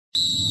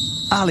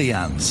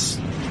Allianz.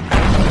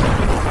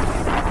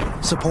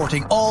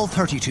 Supporting all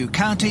 32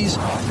 counties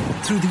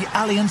through the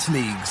Allianz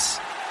Leagues.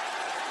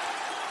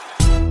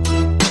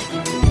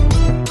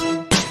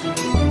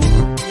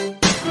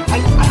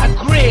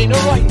 A grain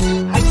of rice.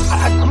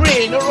 A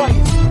grain of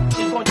rice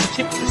is going to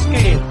tip the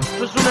scale.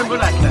 Just remember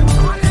that, lad.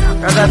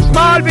 There's a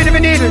small bit of a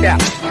needle there.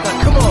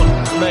 Now, come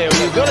on, Mayo.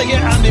 You've got to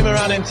get Andy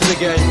Moran into the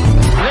game.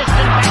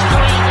 Listen,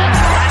 victory,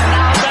 and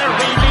now they're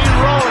really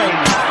roaring.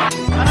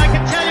 And I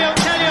can tell you,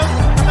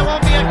 there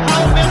won't be a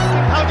cow milk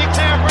in County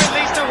Clare for at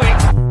least a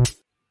week.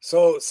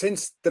 So,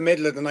 since the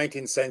middle of the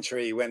 19th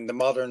century, when the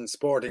modern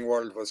sporting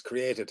world was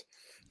created,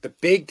 the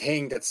big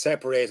thing that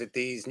separated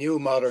these new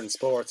modern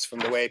sports from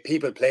the way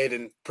people played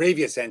in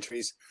previous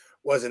centuries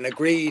was an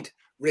agreed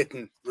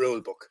written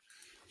rule book.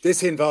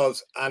 This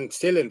involves, and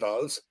still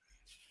involves,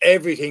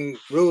 everything,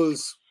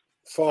 rules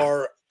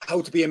for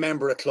how to be a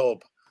member of a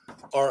club,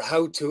 or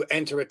how to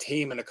enter a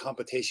team in a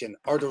competition,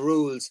 or the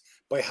rules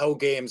by how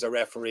games are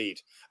refereed.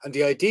 And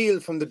the ideal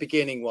from the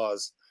beginning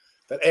was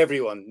that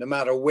everyone, no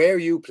matter where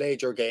you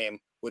played your game,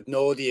 would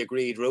know the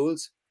agreed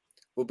rules,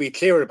 would be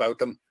clear about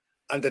them,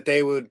 and that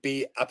they would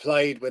be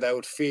applied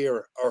without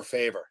fear or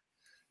favour.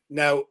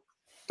 Now,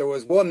 there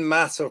was one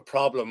massive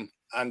problem,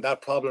 and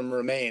that problem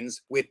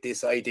remains with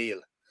this ideal,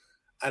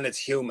 and it's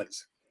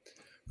humans.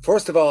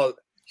 First of all,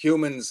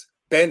 humans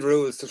bend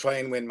rules to try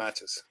and win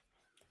matches.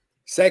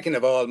 Second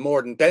of all,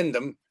 more than bend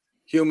them,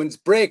 humans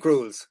break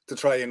rules to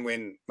try and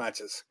win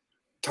matches.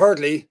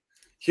 Thirdly,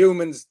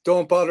 humans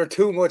don't bother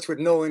too much with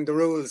knowing the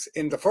rules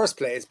in the first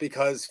place,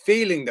 because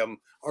feeling them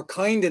or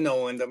kind of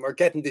knowing them or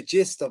getting the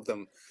gist of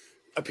them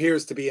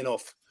appears to be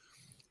enough.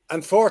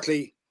 And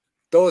fourthly,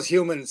 those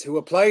humans who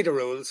apply the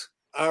rules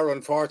are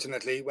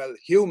unfortunately, well,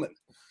 human.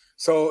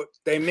 So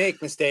they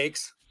make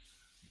mistakes,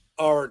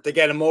 or they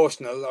get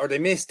emotional, or they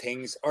miss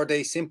things, or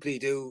they simply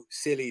do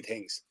silly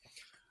things.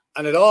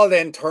 And it all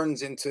then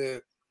turns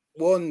into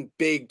one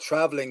big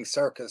traveling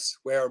circus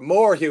where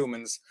more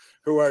humans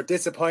who are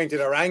disappointed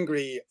or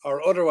angry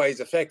or otherwise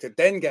affected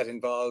then get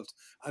involved,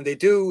 and they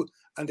do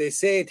and they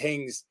say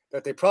things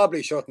that they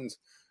probably shouldn't,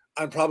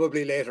 and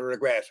probably later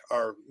regret,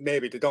 or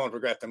maybe they don't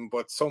regret them,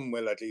 but some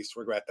will at least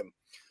regret them.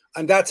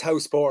 And that's how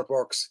sport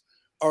works,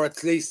 or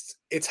at least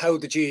it's how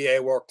the GAA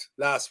worked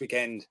last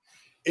weekend.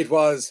 It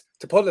was,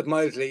 to put it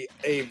mildly,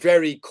 a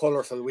very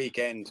colourful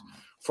weekend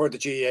for the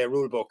GAA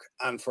rulebook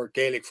and for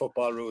Gaelic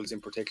football rules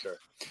in particular.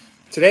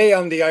 Today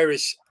on the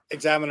Irish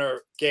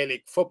Examiner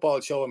Gaelic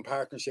Football Show in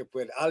partnership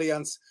with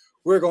Allianz,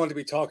 we're going to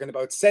be talking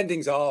about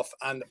sendings off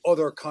and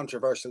other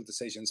controversial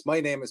decisions.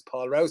 My name is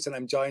Paul Rouse, and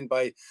I'm joined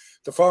by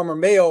the former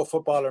Mayo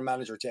footballer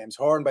manager James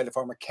Horan, by the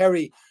former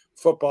Kerry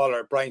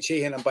footballer Brian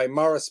Sheehan, and by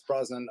Maurice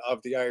Brosnan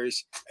of the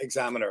Irish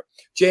Examiner.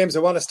 James, I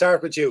want to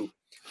start with you.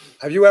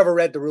 Have you ever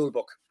read the rule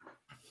book?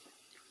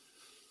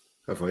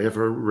 Have I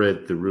ever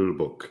read the rule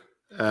book?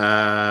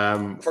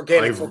 For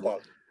Gaelic football?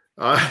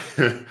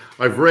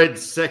 I've read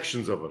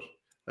sections of it.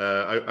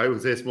 I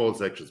would say small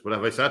sections, but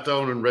have I sat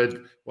down and read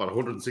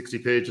 160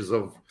 pages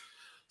of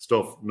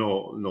stuff?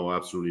 No,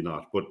 absolutely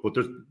not. But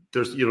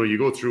there's you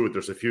go through it.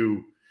 There's a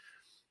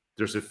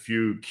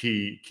few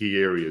key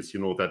areas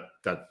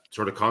that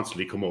sort of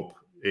constantly come up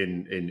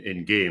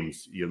in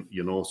games.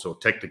 So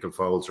technical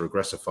fouls or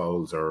aggressive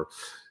fouls or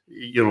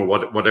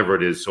whatever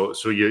it is.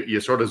 So you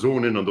sort of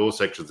zone in on those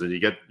sections, and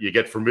you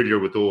get familiar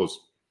with those,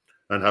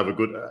 and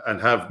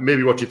have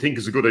maybe what you think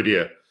is a good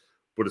idea.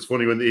 But it's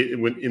funny when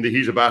in the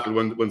heat of battle,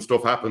 when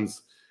stuff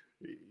happens,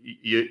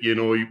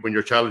 when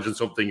you're challenging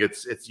something,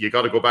 it's you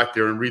got to go back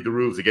there and read the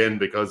rules again,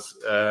 because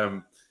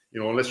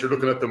unless you're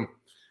looking at them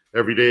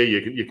every day,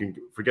 you can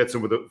forget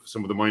some of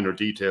the minor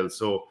details.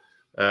 So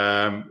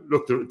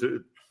look,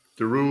 the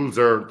rules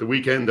are the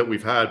weekend that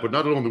we've had, but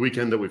not alone the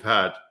weekend that we've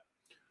had.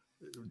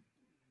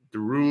 The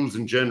rules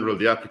in general,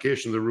 the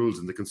application of the rules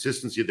and the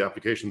consistency of the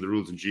application of the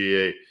rules in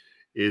GAA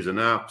is an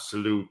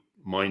absolute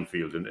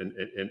minefield,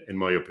 in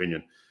my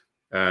opinion.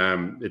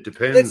 It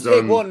depends. Let's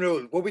take one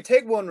rule. Will we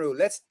take one rule?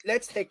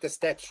 Let's take the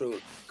steps rule,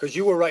 because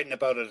you were writing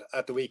about it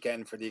at the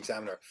weekend for the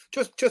Examiner.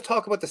 Just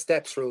talk about the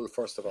steps rule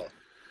first of all.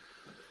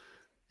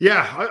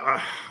 Yeah,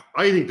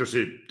 I think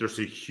there's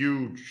a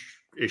huge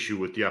issue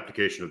with the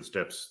application of the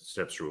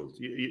steps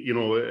rules.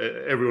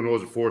 Everyone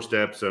knows the 4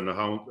 steps and a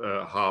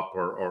hop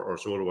or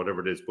solo,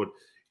 whatever it is. But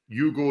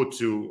you go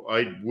to,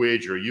 I'd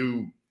wager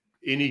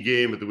any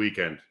game at the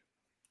weekend.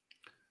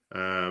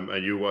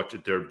 And you watch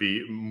it, there'd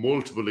be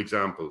multiple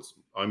examples.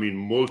 I mean,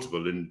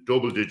 multiple in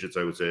double digits,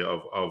 I would say,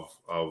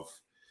 of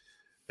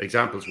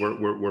examples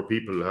where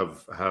people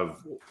have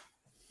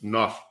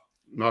not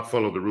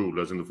followed the rule,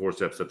 as in the 4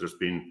 steps. That there's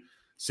been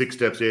 6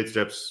 steps, 8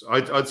 steps.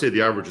 I'd say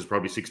the average is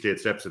probably 6 to 8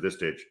 steps at this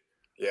stage.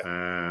 Yeah.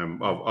 And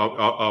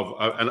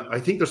I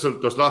think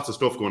there's lots of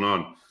stuff going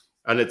on,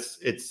 and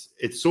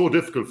it's so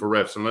difficult for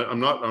refs. And I'm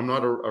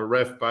not a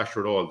ref basher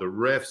at all. The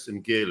refs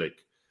in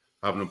Gaelic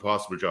have an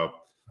impossible job.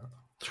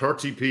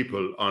 30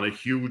 people on a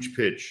huge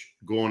pitch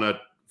going at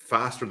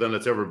faster than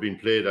it's ever been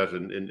played at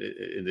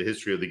in the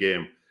history of the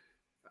game.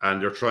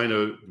 And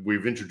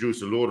we've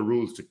introduced a load of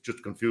rules to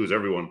just confuse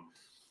everyone.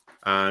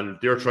 and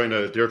they're trying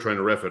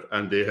to ref it,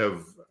 and they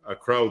have a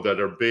crowd that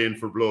are baying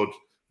for blood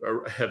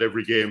at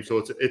every game.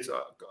 So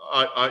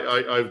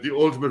I have the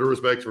ultimate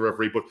respect for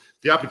referee, but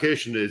the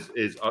application is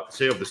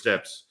say of the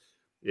steps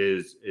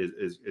is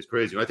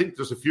crazy. And I think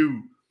there's a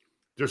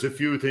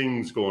few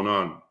things going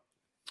on.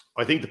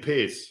 I think the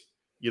pace,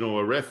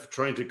 a ref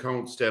trying to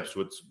count steps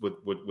with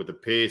the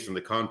pace and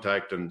the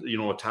contact, and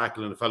a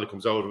tackle and a fella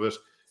comes out of it,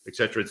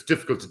 etc. It's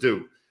difficult to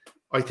do.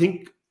 I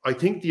think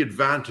the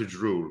advantage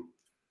rule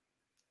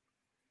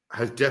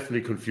has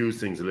definitely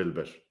confused things a little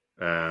bit.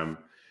 I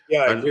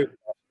agree.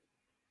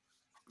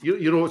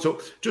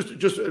 So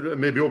just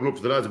maybe open up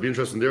to the lads. It'd be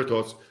interesting in their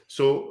thoughts.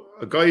 So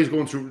a guy is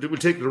going through. We'll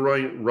take the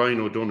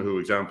Ryan O'Donoghue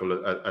example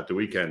at the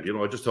weekend.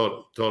 I just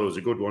thought it was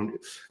a good one.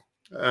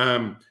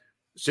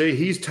 Say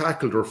he's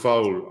tackled or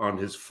fouled on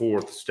his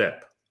fourth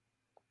step,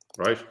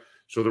 right?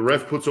 So the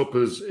ref puts up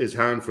his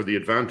hand for the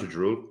advantage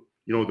rule.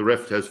 The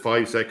ref has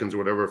 5 seconds or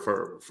whatever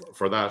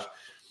for that.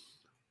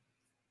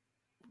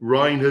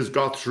 Ryan has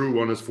got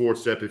through on his fourth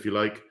step, if you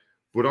like,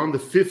 but on the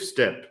fifth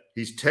step,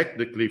 he's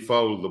technically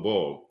fouled the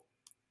ball.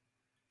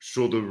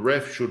 So the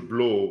ref should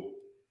blow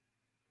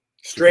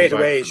straight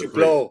away. Should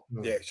blow,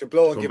 should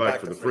blow and give back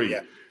for the free.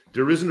 Yeah.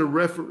 There isn't a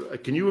ref.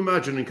 Can you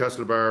imagine in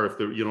Castlebar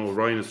if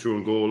Ryan is through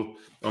in goal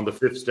on the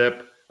fifth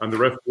step and the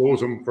ref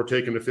blows him for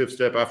taking the fifth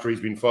step after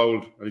he's been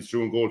fouled and he's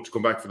through in goal to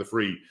come back for the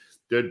free?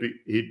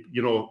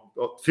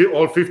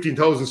 All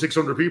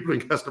 15,600 people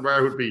in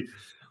Castlebar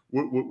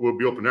would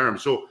be up in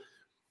arms. So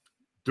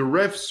the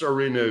refs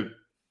are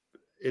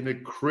in a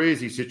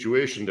crazy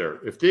situation there.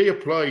 If they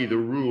apply the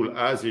rule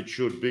as it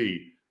should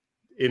be,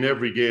 in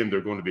every game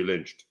they're going to be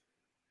lynched.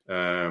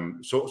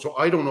 So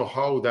I don't know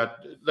how that.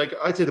 Like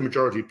I'd say, the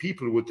majority of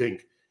people would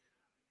think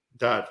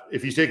that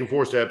if he's taken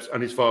 4 steps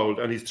and he's fouled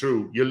and he's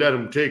through, you let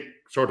him take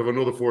sort of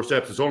another 4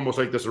 steps. It's almost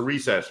like there's a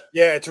reset.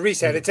 Yeah, it's a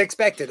reset. It's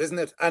expected, isn't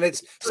it? And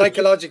it's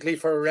psychologically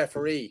for a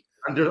referee.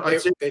 And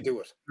they do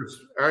it.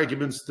 There's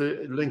arguments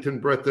the length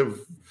and breadth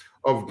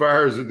of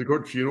bars in the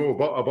country,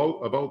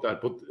 about that.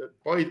 But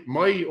by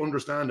my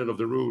understanding of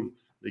the rule,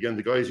 again,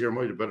 the guys here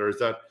might have better, is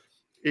that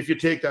if you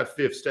take that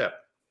fifth step,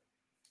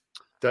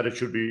 that it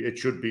should be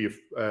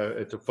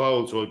it's a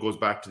foul, so it goes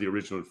back to the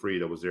original free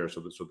that was there,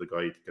 so the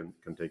guy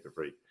can take the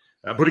free.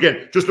 But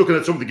again, just looking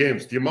at some of the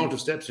games, the amount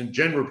of steps in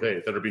general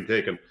play that are being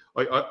taken,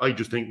 I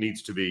just think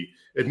needs to be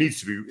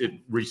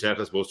reset,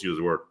 I suppose, to use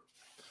the word.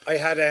 I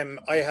had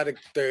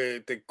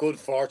the good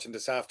fortune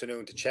this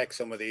afternoon to check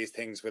some of these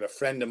things with a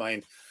friend of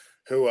mine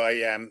who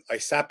I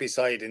sat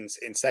beside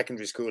in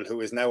secondary school, who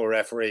is now a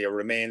referee or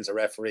remains a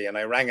referee, and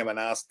I rang him and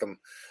asked him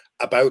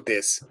about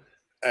this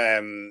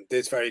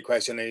very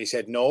question, and he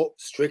said no,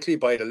 strictly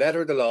by the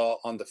letter of the law,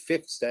 on the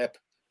fifth step,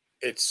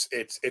 it's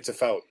a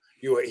foul.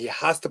 He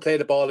has to play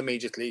the ball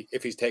immediately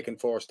if he's taken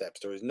 4 steps.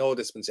 There is no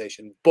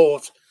dispensation.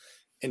 But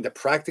in the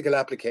practical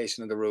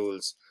application of the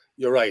rules,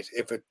 you're right.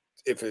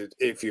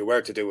 If you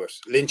were to do it,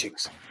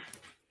 lynchings.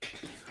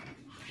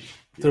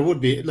 There would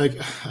be, like,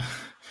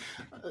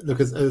 look,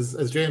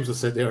 as James has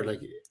said there, like,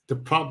 the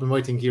problem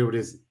I think here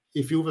is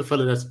if you have a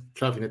fella that's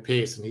traveling at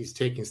pace and he's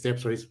taking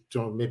steps, or he's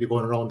maybe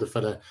going around the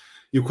fella,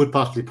 you could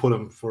possibly pull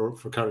him for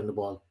carrying the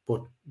ball.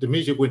 But the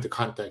minute you go into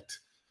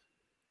contact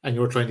and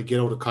you're trying to get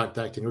out of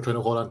contact and you're trying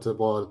to hold on to the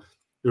ball,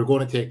 you're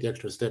going to take the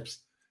extra steps.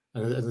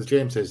 And as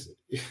James says,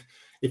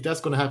 if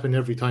that's going to happen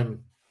every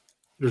time,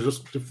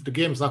 the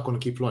game's not going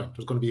to keep flowing.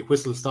 There's going to be a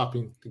whistle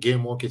stopping. The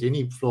game won't get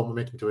any flow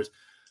momentum to it.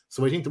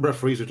 So I think the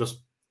referees are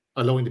just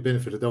allowing the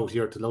benefit of the doubt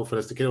here to allow for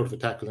us to get out of a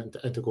tackle and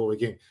to go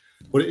again.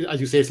 But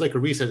as you say, it's like a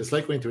reset. It's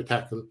like going to a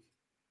tackle.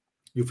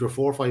 If you're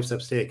 4 or 5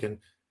 steps taken,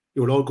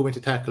 you will all go into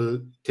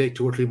tackle, take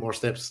 2 or 3 more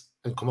steps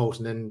and come out.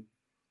 And then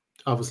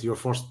obviously your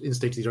first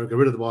instinct is either get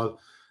rid of the ball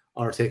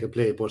or take a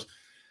play. But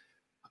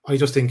I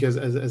just think,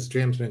 as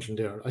James mentioned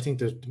there, I think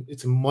that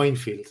it's a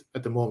minefield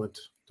at the moment,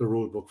 the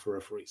rule book for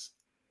referees.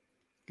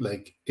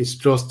 Like, it's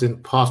just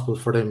impossible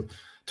for them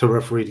to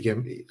referee the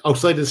game.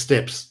 Outside of the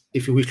steps,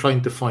 if you were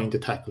trying to find the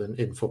tackle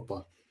in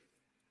football,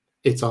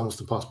 it's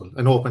almost impossible.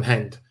 An open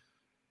hand,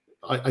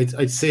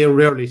 I'd say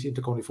rarely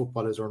intercounty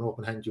football is there an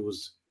open hand you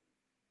was,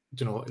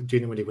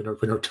 genuinely when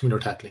you're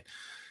tackling.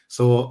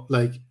 So,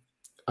 like,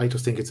 I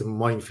just think it's a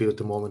minefield at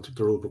the moment,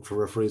 the rule book for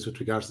referees with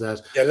regards to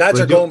that. Yeah, lads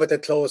are going with a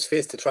closed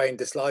fist to try and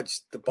dislodge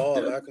the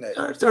ball, aren't they?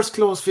 There's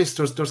closed fists,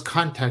 there's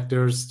contact,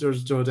 there's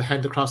the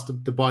hand across the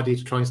body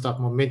to try and stop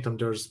momentum,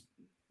 there's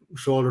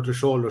shoulder to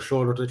shoulder,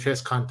 shoulder to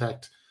chest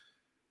contact.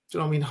 Do you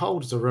know what I mean? How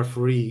does a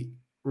referee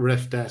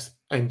ref that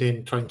and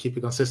then try and keep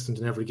it consistent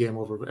in every game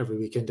over every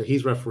weekend that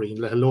he's refereeing,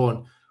 let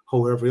alone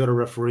how every other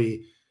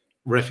referee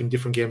reffing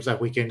different games that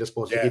weekend is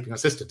supposed to keep it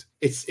consistent?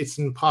 It's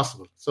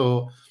impossible.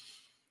 So,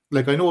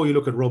 like, I know you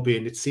look at rugby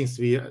and it seems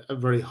to be a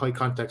very high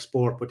contact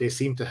sport, but they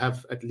seem to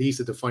have at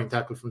least a defined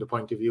tackle from the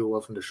point of view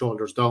of from the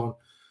shoulders down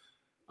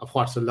of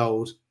what's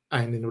allowed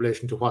and in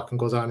relation to what can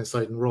goes on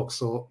inside in ruck.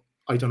 So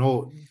I don't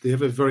know. They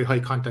have a very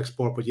high contact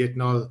sport, but yet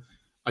now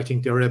I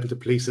think they're able to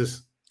police it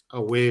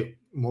way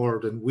more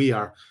than we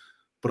are.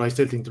 But I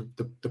still think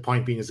the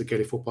point being is that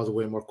Gaelic football is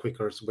way more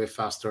quicker, it's way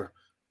faster,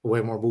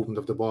 way more movement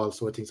of the ball.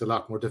 So I think it's a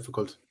lot more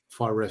difficult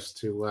for refs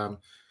to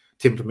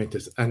implement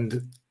it.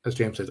 And as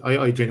James said,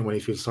 I genuinely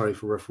feel sorry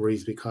for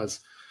referees because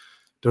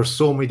there's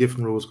so many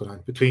different rules going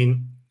on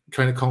between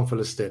trying to count for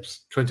the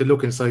steps, trying to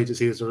look inside to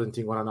see if there's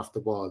anything going on off the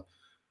ball,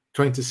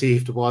 trying to see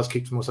if the ball's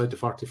kicked from outside the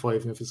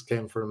 45 and if it's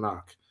claimed for a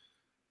mark.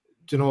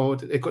 You know,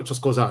 it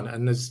just goes on.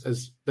 And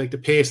as like the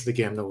pace of the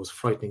game now is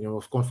frightening, you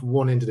know, going from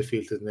one end of the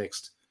field to the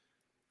next.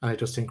 And I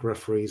just think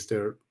referees,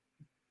 they're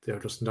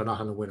not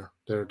on a winner.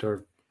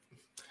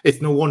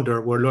 It's no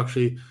wonder we're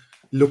actually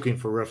looking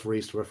for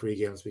referees to referee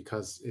games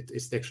because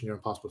it's actually near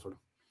impossible for them.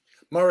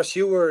 Maurice,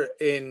 you were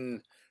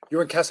in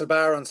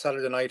Castlebar on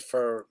Saturday night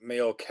for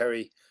Mayo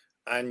Kerry,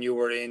 and you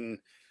were in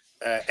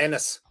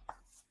Ennis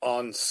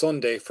on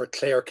Sunday for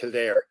Clare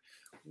Kildare.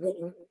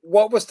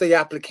 What was the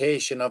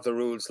application of the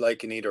rules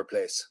like in either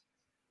place?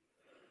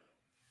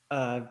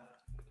 What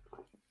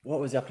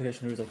was the application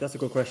of the rules like? That's a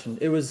good question.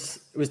 It was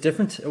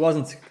different. It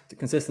wasn't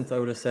consistent, I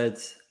would have said.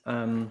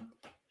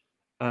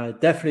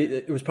 Definitely,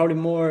 it was probably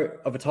more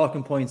of a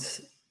talking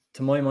point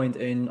to my mind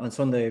on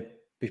Sunday,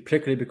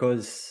 particularly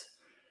because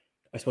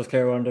I suppose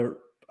Clare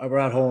were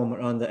at home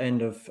on the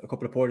end of a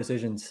couple of poor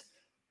decisions.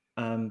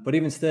 But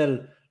even still,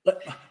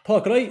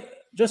 Paul, could I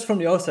just from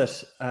the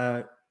outset,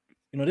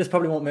 this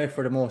probably won't make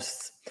for the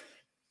most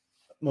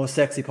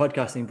sexy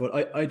podcasting,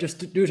 but I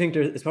just do think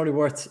it's probably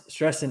worth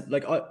stressing.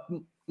 Like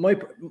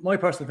my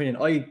personal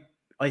opinion,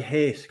 I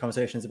hate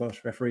conversations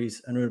about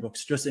referees and rule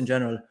books just in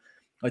general.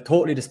 I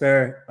totally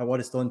despair at what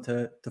it's done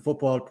to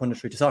football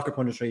punditry, to soccer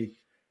punditry.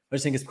 I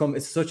just think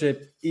it's such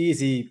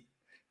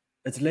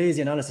it's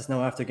lazy analysis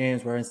now after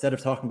games where instead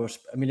of talking about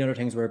a million other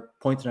things, we're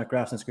pointing at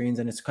graphs and screens,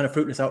 and it's kind of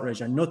fruitless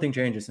outrage and nothing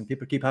changes and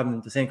people keep having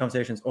the same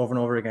conversations over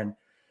and over again.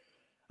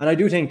 And I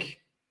do think,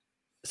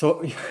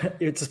 so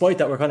despite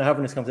that, we're kind of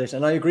having this conversation,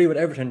 and I agree with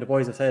everything the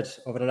boys have said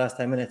over the last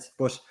 10 minutes,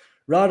 but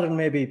rather than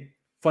maybe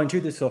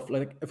fine-tune this stuff,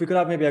 like if we could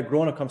have maybe a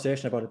grown-up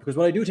conversation about it, because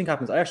what I do think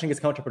happens, I actually think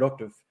it's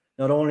counterproductive.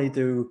 Not only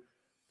do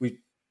we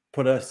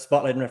put a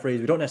spotlight on referees,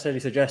 we don't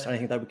necessarily suggest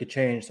anything that we could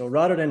change. So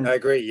rather than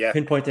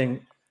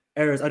pinpointing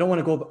errors, I don't want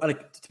to go,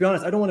 to be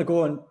honest, I don't want to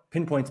go and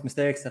pinpoint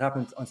mistakes that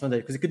happened on Sunday,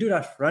 because it could do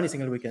that for any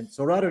single weekend.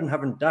 So rather than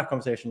having that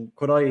conversation,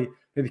 could I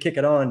maybe kick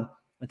it on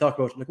and talk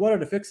about, like, what are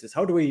the fixes?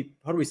 How do we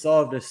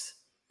solve this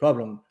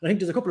problem? And I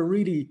think there's a couple of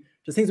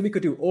there's things that we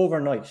could do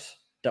overnight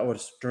that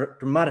would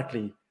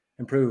dramatically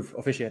improve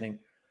officiating.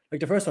 Like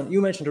the first one,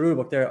 you mentioned the rule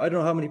book there. I don't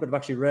know how many people have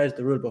actually read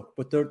the rule book,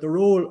 but the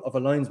role of a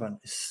linesman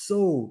is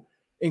so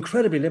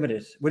incredibly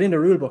limited within the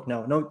rule book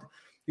now. Now,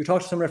 you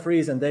talk to some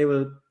referees and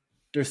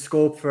there's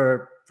scope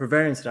for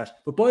variance to that.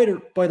 But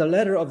by the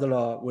letter of the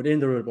law within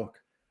the rule book,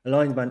 a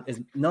linesman is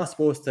not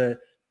supposed to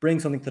bring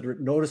something to the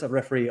notice of a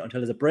referee until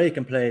there's a break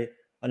in play,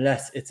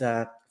 unless it's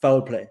a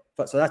foul play.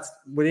 So that's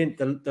within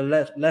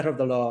the letter of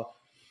the law.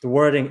 The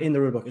wording in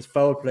the rule book is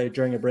foul play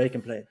during a break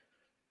in play.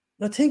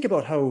 Now think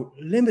about how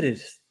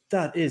limited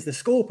that is, the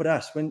scope of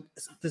that, when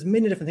there's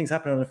many different things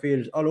happening on the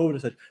field all over the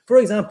side. For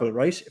example,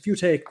 right, if you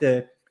take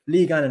the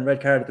League Annan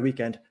red card at the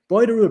weekend,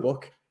 by the rule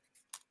book,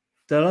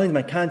 the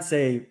linesman can't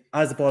say,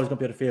 as the ball is going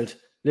to be on the field,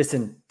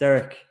 listen,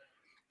 Derek,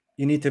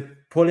 you need to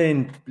pull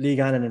in League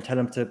Annan and tell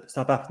him to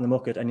stop acting the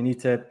mucket, and you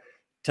need to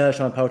tell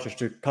Sean Pouchers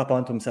to cop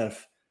onto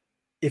himself.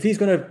 If he's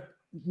going to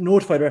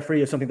notify the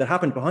referee of something that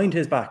happened behind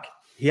his back,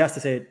 he has to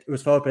say it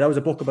was foul play. That was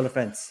a bookable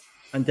offence.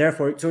 And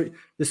therefore, so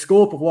the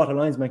scope of what a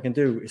linesman can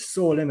do is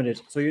so limited.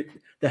 So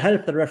the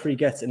help that a referee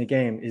gets in a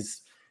game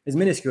is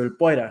minuscule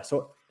by that.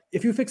 So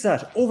if you fix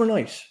that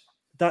overnight,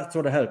 that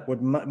sort of help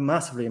would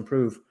massively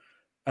improve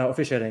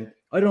officiating.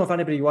 I don't know if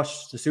anybody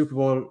watched the Super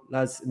Bowl,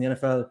 lads, in the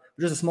NFL,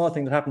 but just a small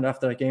thing that happened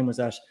after that game was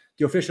that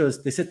the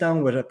officials, they sit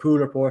down with one pool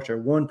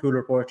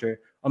reporter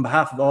on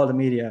behalf of all the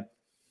media.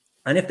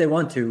 And if they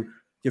want to,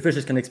 the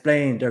officials can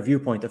explain their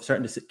viewpoint of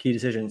certain key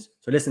decisions.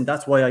 So listen,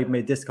 that's why I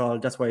made this call.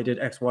 That's why I did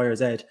X, Y, or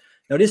Z.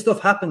 Now, this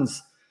stuff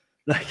happens,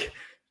 like,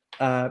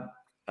 how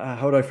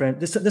do I frame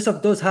this? This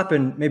stuff does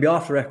happen maybe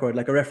off the record,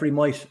 like a referee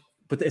might,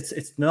 but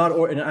it's not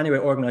in any way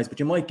organized, but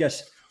you might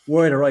get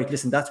word or right,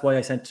 listen, that's why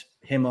I sent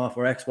him off,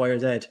 or X, Y, or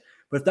Z.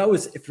 But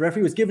if the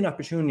referee was given an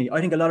opportunity, I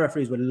think a lot of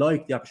referees would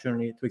like the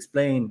opportunity to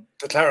explain,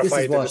 to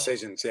clarify the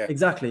decisions. Yeah,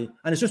 exactly.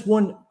 And it's just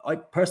one. I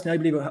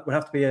believe it would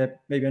have to be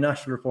maybe a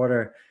national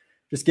reporter,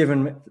 just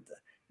given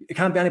it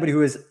can't be anybody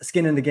who is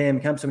skin in the game.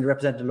 It can't be somebody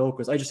representing the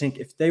locals. I just think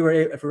if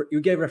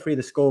you gave a referee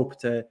the scope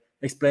to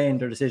explain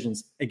their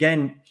decisions,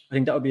 again, I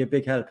think that would be a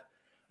big help.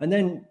 And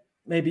then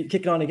maybe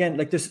kick it on again,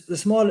 like the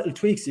small little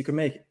tweaks you can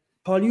make.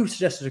 Paul, you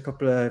suggested a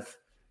couple of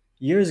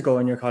years ago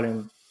in your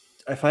column.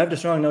 If I have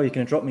this wrong now, you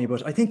can interrupt me,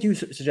 but I think you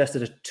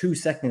suggested a 2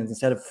 seconds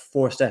instead of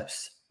 4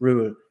 steps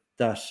rule.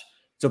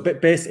 So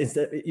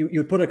basically,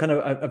 you put a kind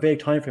of a vague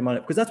time frame on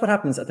it, because that's what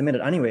happens at the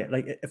minute anyway.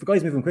 Like if a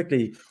guy's moving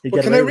quickly,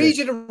 can I read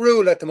you the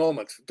rule at the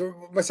moment?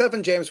 Myself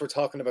and James were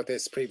talking about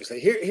this previously.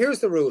 Here's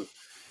the rule: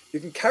 you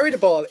can carry the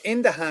ball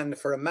in the hand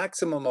for a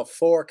maximum of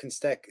 4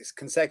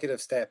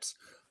 consecutive steps,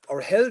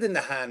 or held in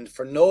the hand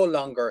for no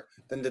longer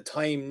than the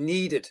time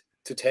needed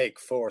to take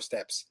 4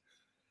 steps.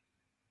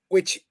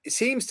 which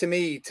seems to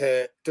me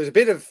there's a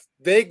bit of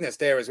vagueness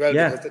there as well,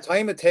 because the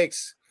time it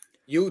takes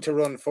you to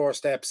run 4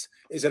 steps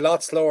is a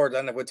lot slower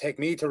than it would take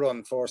me to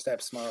run 4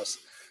 steps, Morris.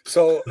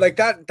 So like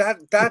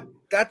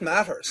that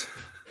matters,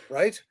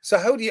 right? So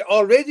how do you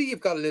already you've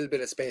got a little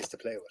bit of space to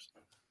play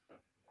with?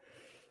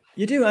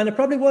 You do, and it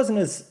probably wasn't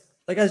as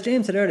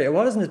James said earlier, it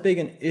wasn't as big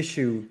an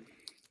issue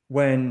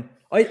when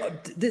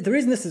the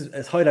reason this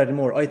is highlighted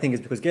more, I think,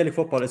 is because Gaelic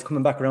football is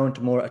coming back around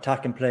to more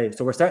attack and play.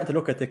 So we're starting to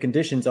look at the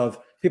conditions of,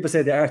 people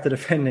say the art of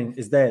defending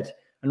is dead.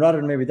 And rather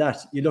than maybe that,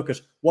 you look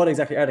at what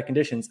exactly are the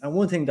conditions. And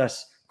one thing that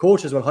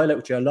coaches will highlight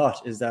with you a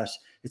lot is that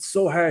it's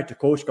so hard to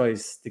coach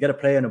guys to get a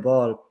play on a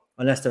ball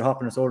unless they're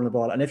hopping or holding the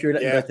ball. And if you're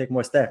letting guys take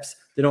more steps,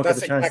 they don't get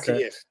the chance to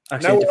actually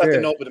interfere. Now we're at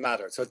the nub of the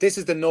matter. So this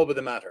is the nub of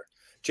the matter.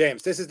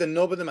 James, this is the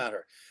nub of the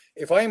matter.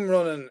 If I'm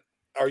running,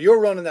 or you're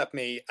running at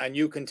me, and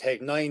you can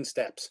take 9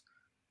 steps,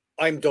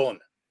 I'm done,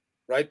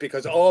 right?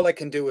 Because all I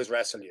can do is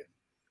wrestle you.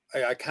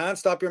 I can't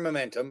stop your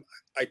momentum.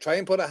 I try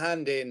and put a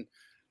hand in.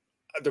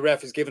 The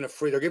ref is giving a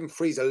free. They're giving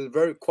frees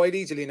quite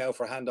easily now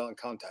for hand-on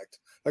contact.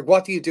 Like,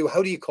 what do you do?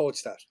 How do you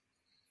coach that?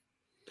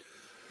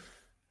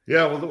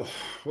 Yeah, well,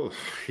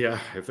 yeah.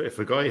 If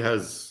a guy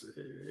has,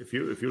 if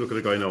you look at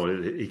a guy now,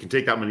 he can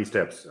take that many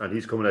steps, and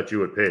he's coming at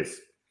you at pace.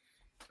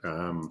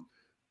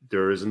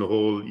 There isn't a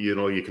whole,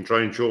 you can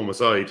try and show him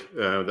aside.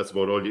 That's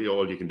about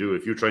all you can do.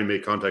 If you try and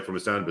make contact from a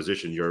stand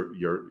position,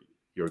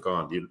 you're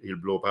gone. He'll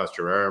blow past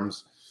your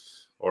arms,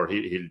 or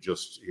he'll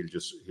just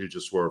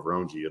swerve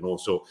around you.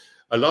 So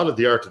a lot of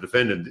the art of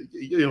defending,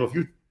 if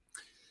you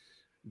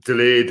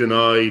delay,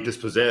 deny,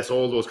 dispossess,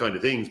 all those kind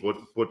of things, but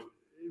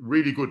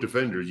really good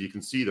defenders, you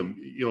can see them.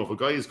 If a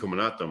guy is coming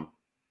at them,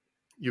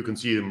 you can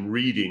see them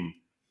reading,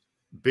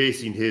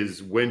 basing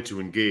his when to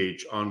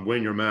engage on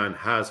when your man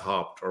has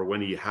hopped or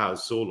when he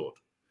has soloed.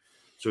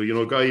 So,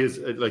 a guy is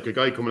like a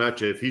guy coming at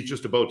you. If he's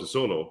just about to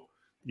solo,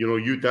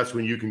 that's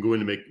when you can go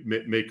in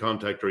and make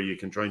contact, or you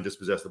can try and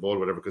dispossess the ball, or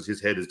whatever, because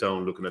his head is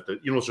down looking at the,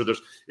 so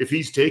if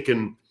he's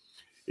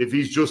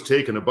just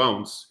taken a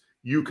bounce,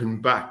 you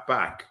can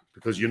back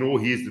because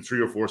he's the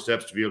 3 or 4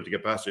 steps to be able to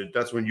get past it.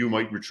 That's when you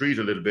might retreat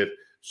a little bit,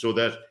 so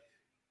that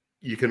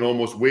you can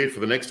almost wait for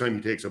the next time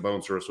he takes a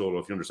bounce or a solo,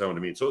 if you understand what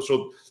I mean.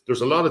 So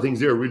there's a lot of things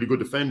there. Really good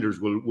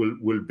defenders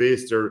will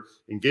base their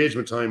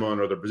engagement time on,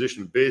 or their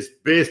position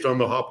based on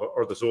the hop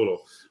or the solo.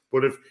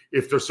 But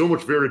if there's so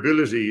much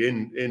variability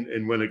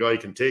in when a guy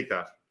can take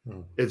that,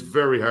 it's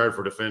very hard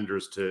for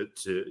defenders to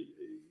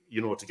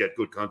get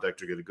good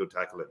contact or get a good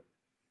tackle in.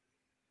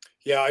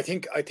 Yeah, I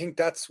think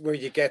that's where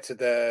you get to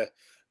the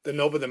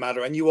nub of the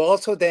matter. And you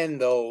also then,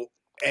 though,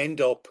 end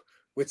up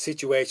with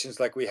situations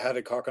like we had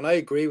at Cork. And I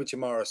agree with you,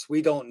 Morris.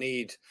 We don't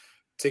need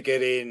to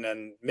get in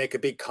and make a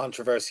big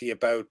controversy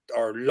about,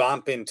 or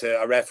lamp into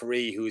a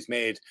referee who's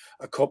made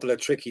a couple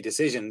of tricky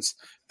decisions,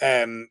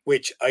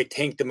 which I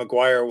think the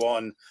Maguire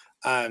one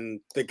and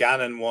the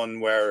Gannon one,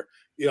 where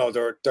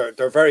they're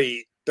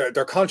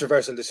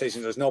controversial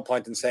decisions. There's no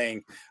point in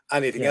saying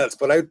anything else.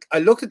 But I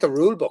looked at the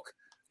rule book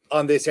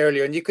on this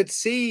earlier, and you could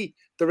see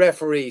the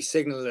referee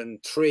signaling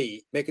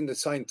 3, making the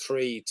sign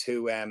 3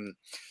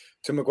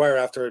 to Maguire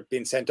after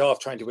being sent off,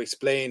 trying to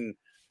explain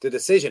the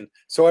decision.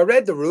 So I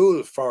read the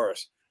rule for it,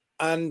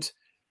 and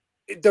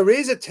there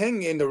is a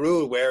thing in the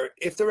rule where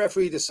if the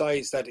referee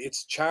decides that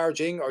it's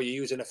charging, or you're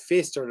using a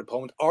fist or an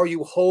opponent, or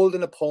you hold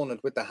an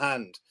opponent with the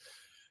hand,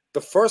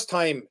 the first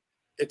time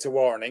it's a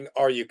warning,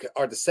 or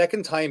the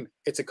second time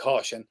it's a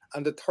caution,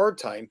 and the third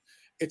time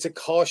it's a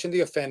caution the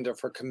offender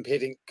for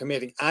committing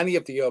any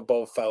of the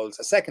above fouls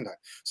a second time.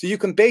 So you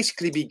can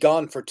basically be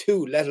gone for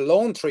 2, let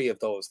alone 3 of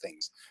those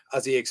things,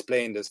 as he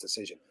explained his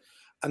decision.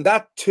 And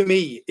that, to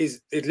me,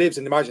 it lives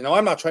in the margin. Now,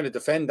 I'm not trying to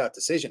defend that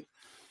decision,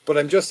 but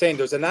I'm just saying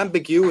there's an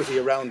ambiguity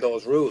around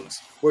those rules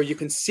where you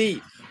can see,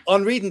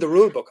 on reading the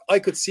rule book, I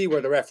could see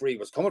where the referee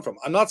was coming from.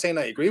 I'm not saying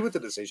I agree with the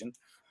decision,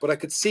 but I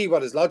could see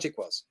what his logic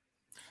was.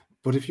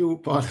 But if you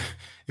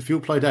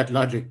apply that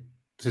logic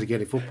to the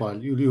Gaelic football,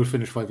 you'll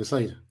finish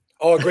 5-a-side.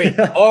 Oh, agree.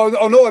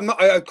 oh no, I'm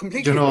not. I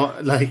completely.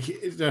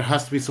 There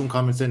has to be some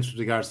common sense with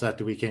regards to that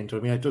the weekend. I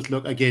mean, I just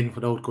look again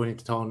without going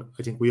into town.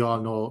 I think we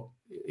all know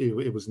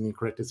it was an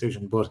incorrect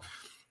decision. But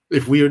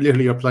if we are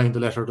literally applying the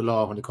letter of the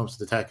law when it comes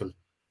to the tackle,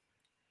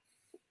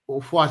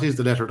 what is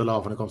the letter of the law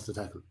when it comes to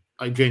the tackle?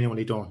 I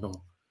genuinely don't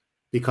know,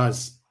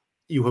 because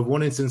you have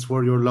one instance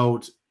where you're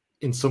allowed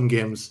in some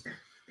games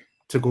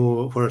to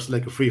go where it's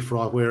like a free for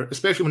all, where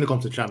especially when it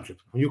comes to championship,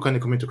 when you kind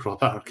of come into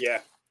Croke Park. Yeah.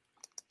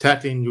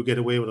 Tackling, you get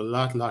away with a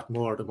lot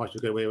more than what you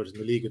get away with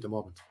in the league at the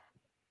moment.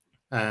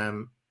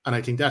 And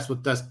I think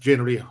that's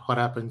generally what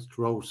happens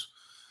throughout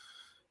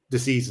the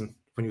season.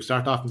 When you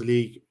start off in the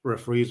league,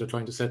 referees are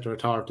trying to set their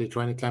authority,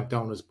 trying to clamp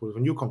down. But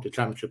when you come to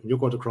championship, when you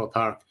go to Croke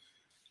Park,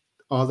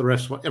 all the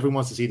rest, everyone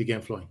wants to see the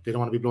game flowing. They don't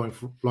want to be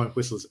blowing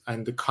whistles.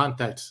 And the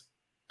contact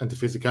and the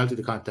physicality of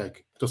the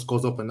contact just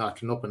goes up a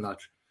notch and up a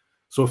notch.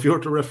 So if you're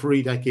to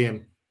referee that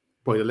game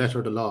by the letter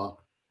of the law,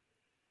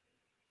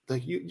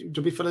 like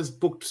there'll be fellas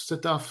booked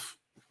set off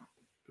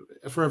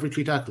for every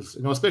 3 tackles.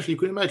 Especially you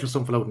can imagine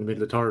some fella out in the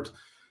middle of the third,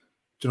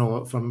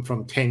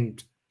 from 10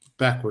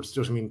 backwards. Do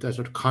you know what I mean? They're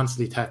sort of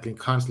constantly tackling,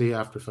 constantly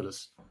after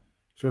fellas.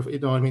 So, you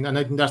know what I mean? And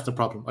I think that's the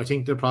problem. I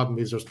think the problem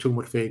is there's too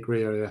much vague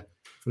grey area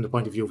from the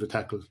point of view of the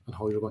tackle and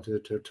how you're going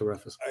to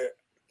ref it.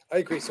 I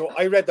agree. So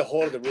I read the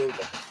whole of the rule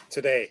book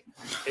today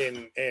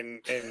in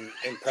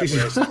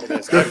preparation for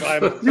this. You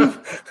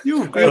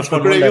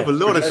have a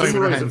load of time in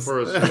your hands.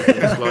 For a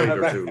slide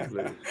or two.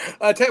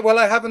 I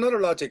have another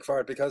logic for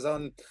it, because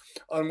on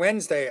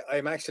Wednesday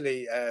I'm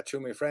actually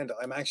through my friend,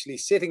 I'm actually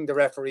sitting the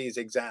referee's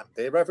exam.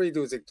 The referee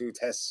do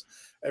tests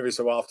every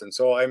so often,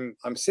 so I'm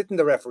sitting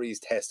the referee's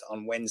test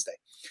on Wednesday.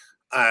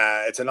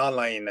 It's an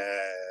online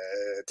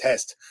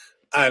test,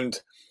 and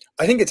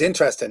I think it's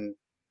interesting.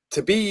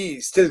 To be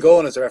still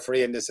going as a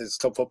referee, and this is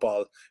club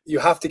football, you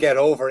have to get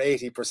over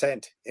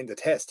 80% in the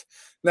test.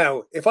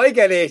 Now, if I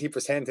get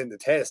 80% in the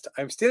test,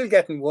 I'm still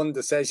getting 1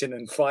 decision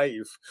in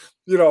 5,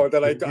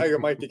 that I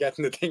might be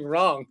getting the thing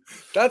wrong.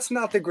 That's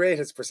not the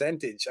greatest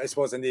percentage. I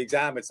suppose in the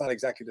exam, it's not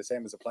exactly the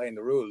same as applying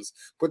the rules.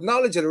 But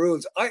knowledge of the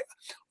rules, I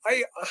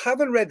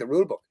haven't read the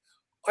rule book.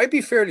 I'd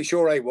be fairly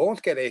sure I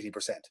won't get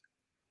 80%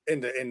 in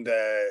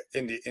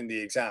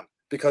the exam,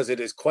 because it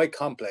is quite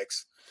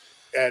complex.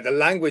 The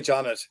language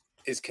on it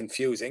is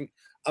confusing,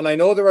 and I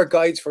know there are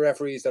guides for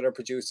referees that are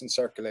produced and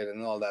circulated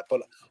and all that, but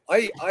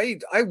I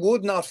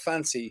would not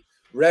fancy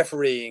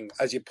refereeing,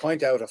 as you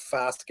point out, a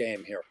fast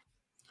game here.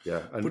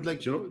 Yeah, and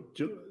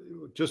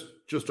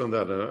just on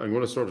that, I'm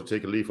going to sort of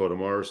take a leaf out of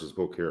Morris's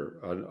book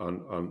here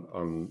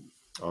on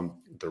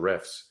the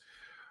refs.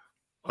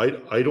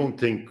 I don't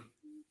think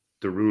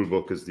the rule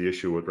book is the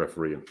issue with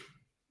refereeing.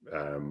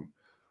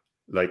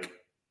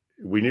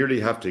 We nearly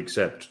have to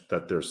accept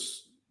that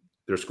there's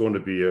going to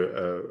be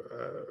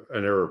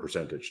an error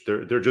percentage.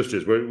 There just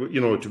is.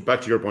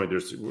 Back to your point,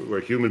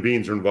 where human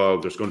beings are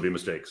involved, there's going to be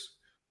mistakes.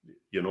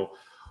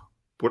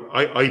 But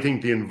I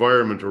think the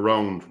environment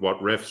around what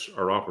refs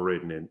are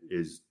operating in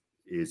is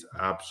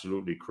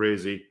absolutely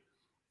crazy,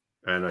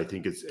 and I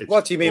think it's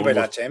what do you mean by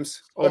that,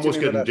 James? Almost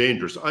getting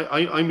dangerous.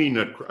 I mean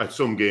at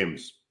some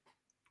games.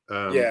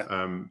 What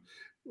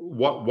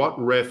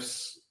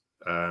refs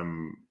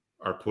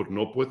are putting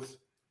up with.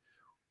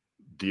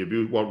 The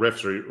abuse, what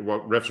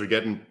refs are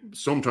getting,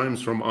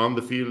 sometimes from on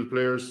the field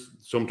players,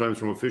 sometimes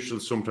from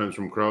officials, sometimes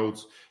from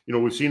crowds.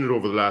 We've seen it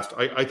over the last.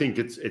 I think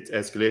it's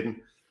escalating,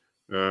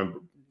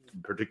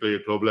 particularly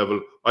at club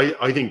level.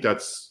 I think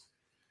that's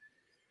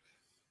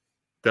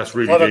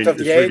really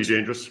really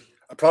dangerous.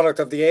 A product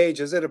of the age,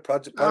 is it?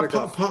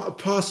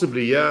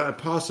 Possibly, yeah,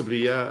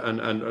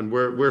 and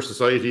where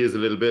society is a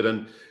little bit,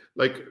 and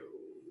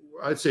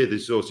I'd say the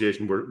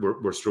association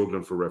we're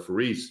struggling for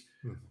referees,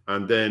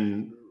 and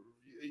then.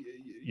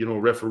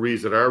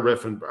 Referees that are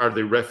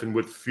they reffing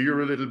with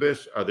fear a little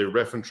bit? Are they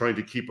reffing trying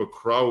to keep a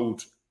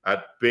crowd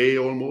at bay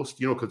almost?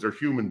 Because they're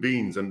human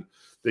beings and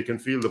they can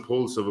feel the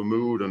pulse of a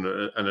mood and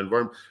an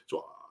environment.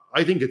 So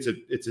I think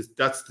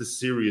that's the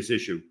serious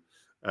issue.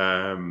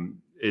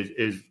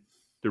 Is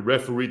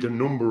the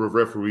number of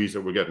referees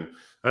that we're getting,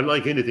 and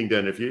like anything,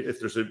 then if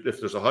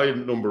there's a high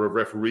number of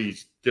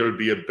referees, there'll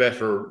be a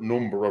better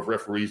number of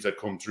referees that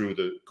come through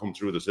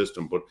the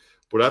system.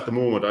 But at the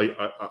moment,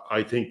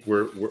 I think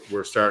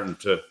we're starting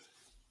to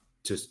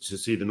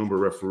see the number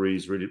of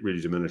referees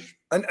really diminish.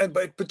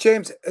 But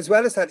James, as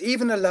well as that,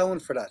 even allowing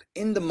for that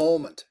in the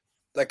moment,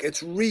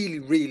 it's really,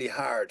 really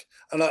hard.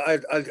 And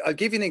I'll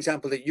give you an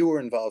example that you were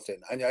involved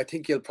in, and I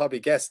think you'll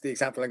probably guess the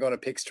example I'm going to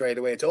pick straight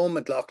away. It's Owen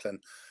McLaughlin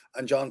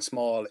and John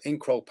Small in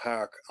Croke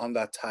Park on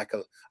that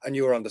tackle, and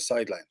you were on the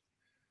sideline.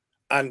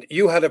 And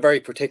you had a very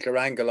particular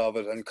angle of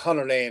it, and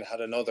Conor Lane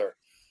had another.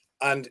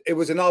 And it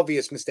was an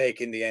obvious mistake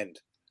in the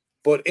end.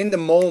 But in the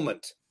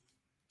moment,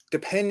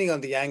 depending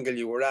on the angle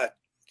you were at,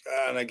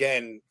 and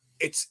again,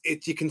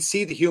 you can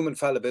see the human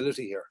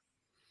fallibility here.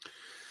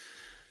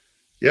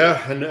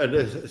 Yeah, and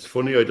it's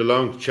funny. I had a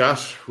long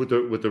chat with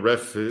the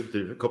ref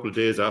a couple of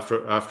days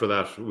after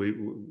that.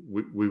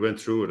 We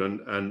went through it,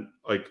 and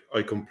I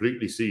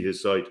completely see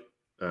his side.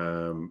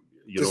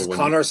 This is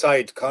Conor's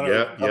side.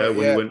 Conor.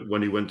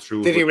 When he went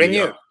through. Did he ring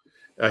you?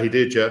 He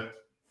did.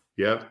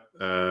 Yeah.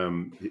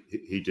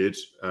 He did,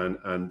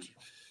 and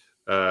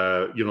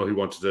he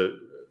wanted to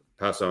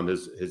pass on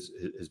his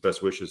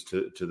best wishes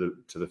to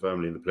the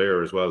family and the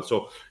player as well.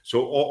 So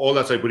all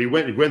that side, but he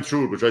went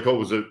through it, which I thought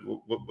was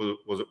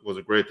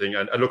a great thing.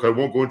 And look, I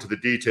won't go into the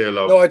detail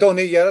of. No, I don't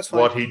need. Yeah, that's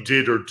fine. What he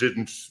did or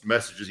didn't,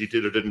 messages he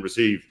did or didn't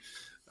receive,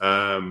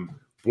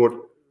 but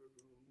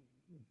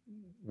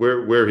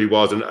where he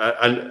was, and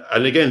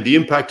again, the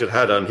impact it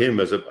had on him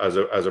as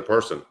a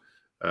person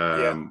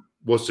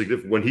was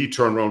significant when he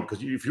turned around.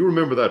 Because if you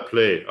remember that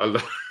play,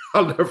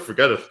 I'll never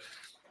forget it.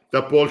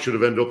 That ball should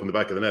have ended up in the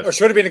back of the net. Or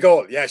should have been a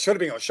goal. Yeah, should have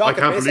been a goal. I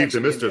can't believe they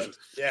missed it.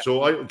 Yeah.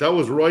 So that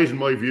was right in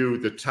my view.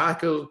 The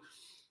tackle,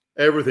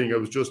 everything. I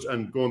was just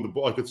going the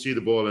ball. I could see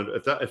the ball, and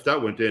if that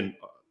went in,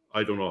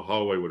 I don't know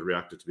how I would have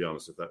reacted. To be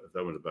honest, if that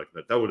went in the back of the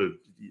net, that would have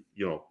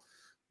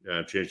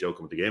changed the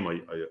outcome of the game.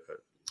 I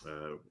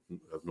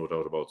have no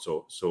doubt about.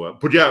 So,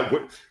 but yeah,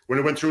 when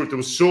I went through it, there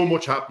was so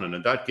much happening,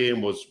 and that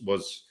game was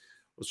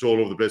all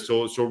over the place.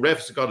 So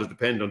refs have got to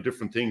depend on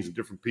different things and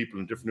different people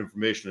and different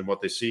information and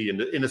what they see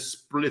in a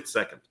split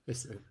second.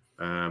 Yes.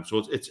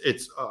 So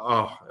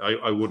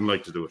I wouldn't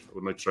like to do it. I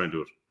wouldn't like to try and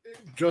do it.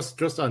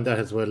 Just on that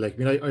as well. Like, I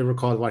mean, I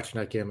recall watching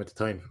that game at the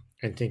time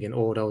and thinking,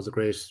 oh, that was a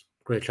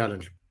great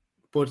challenge.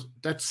 But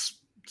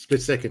that's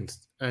split second,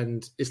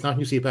 and it's not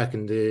you see it back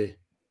in the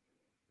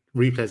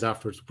replays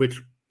afterwards,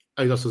 which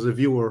I just as a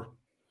viewer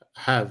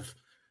have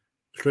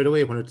straight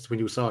away when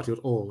you saw it, you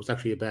thought, oh, it was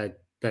actually a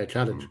bad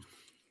challenge.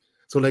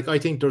 So, like, I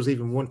think there's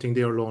even one thing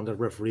there alone that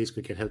referees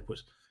could get help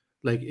with.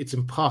 Like, it's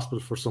impossible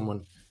for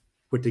someone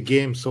with the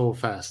game so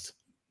fast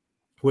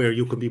where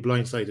you can be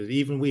blindsided.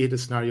 Even we had a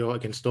scenario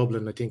against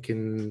Dublin, I think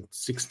in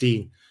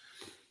 16,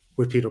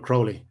 with Peter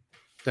Crowley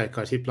that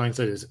got hit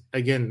blindsided.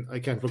 Again, I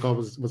can't recall,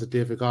 was it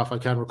David Goff? I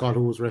can't recall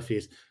who was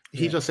referee.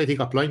 He just said he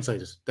got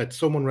blindsided, that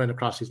someone ran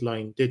across his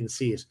line, didn't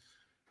see it.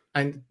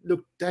 And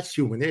look, that's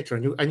human nature,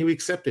 and you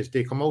accept it.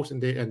 They come out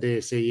and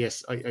they say,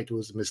 yes, it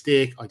was a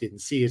mistake, I didn't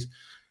see it.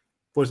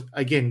 But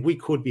again, we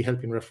could be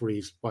helping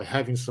referees by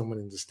having someone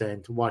in the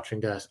stand watching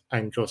that,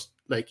 and just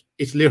like,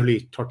 it's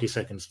literally 30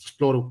 seconds. Just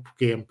blow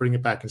the game, bring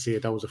it back and say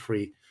that was a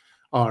free,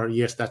 or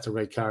yes, that's a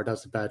red card,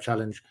 that's a bad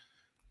challenge.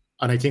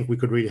 And I think we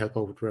could really help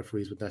out with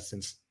referees with that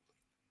sense.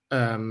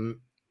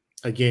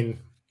 Again,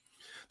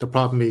 the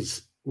problem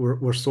is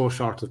we're so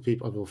short of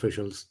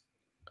officials.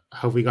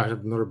 Have we got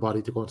another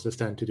body to go into the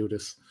stand to do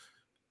this?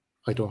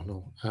 I don't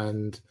know.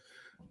 And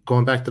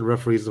going back to the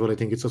referees as well, I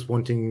think it's just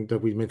one thing that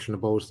we mentioned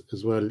about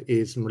as well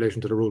is in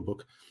relation to the rule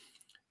book.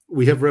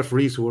 We have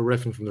referees who are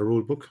reffing from the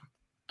rule book,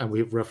 and we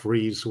have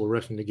referees who are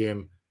reffing the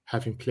game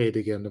having played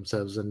the game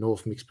themselves and know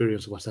from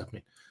experience of what's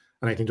happening.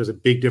 And I think there's a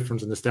big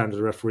difference in the standard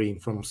of refereeing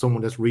from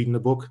someone that's reading a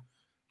book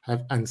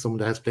and someone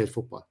that has played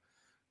football.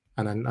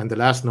 And the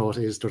last note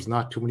is there's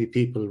not too many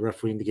people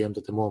refereeing the games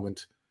at the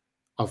moment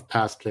of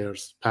past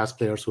players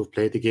who have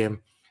played the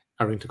game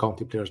are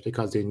intercounty players,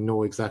 because they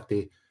know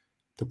exactly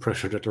the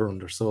pressure that they're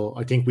under. So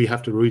I think we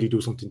have to really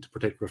do something to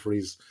protect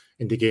referees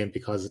in the game,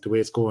 because the way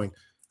it's going,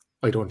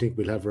 I don't think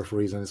we'll have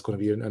referees, and it's going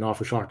to be an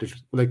awful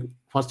shortage. Like,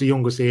 what's the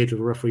youngest age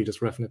of a referee that's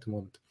reffing at the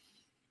moment?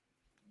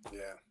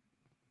 Yeah.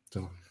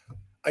 So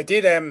I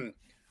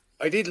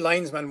did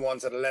linesman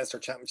once at a Leinster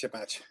Championship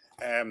match.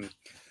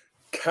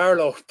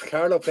 Carlo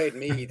played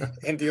Meath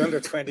in the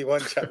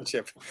under-21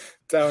 championship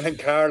down in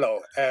Carlo.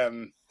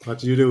 What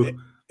did you do?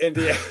 In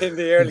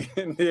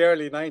the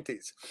early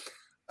 90s.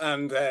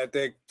 And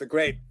the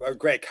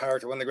great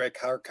character, one of the great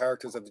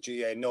characters of the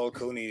GA, Noel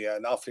Cooney,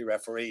 an Offaly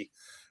referee.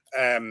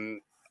 I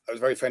was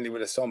very friendly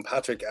with his son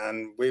Patrick,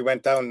 and we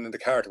went down in the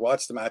car to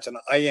watch the match, and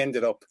I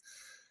ended up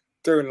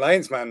doing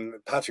linesman.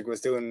 Patrick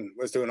was doing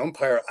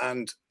umpire,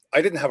 and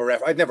I didn't have a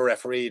ref. I'd never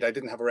refereed. I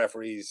didn't have a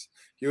referee's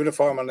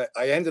uniform, and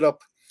I ended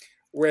up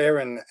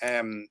wearing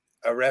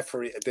a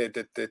referee,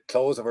 the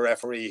clothes of a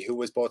referee who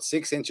was both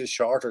 6 inches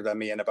shorter than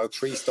me and about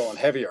 3 stone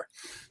heavier.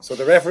 So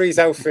the referee's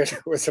outfit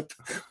was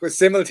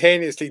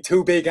simultaneously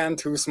too big and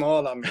too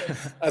small on me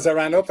as I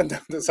ran up and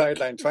down the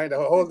sideline trying to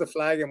hold the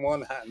flag in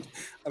one hand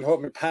and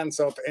hold my pants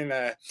up in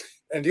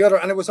the other.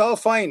 And it was all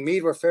fine.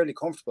 Meath were fairly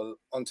comfortable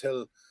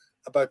until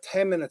about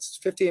 15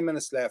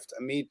 minutes left.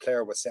 A Meath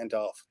player was sent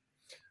off,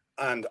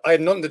 and I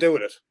had nothing to do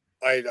with it.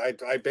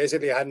 I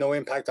basically had no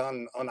impact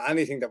on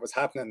anything that was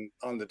happening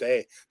on the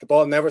day. The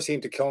ball never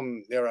seemed to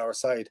come near our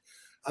side.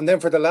 And then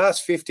for the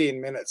last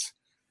 15 minutes,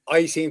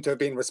 I seem to have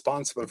been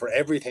responsible for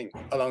everything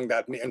along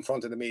that in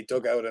front of the Meath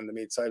dugout and the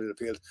Meath side of the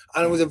field.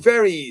 And it was a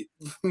very,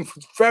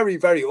 very,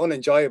 very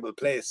unenjoyable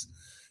place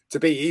to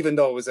be, even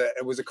though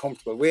it was a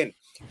comfortable win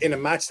in a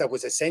match that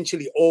was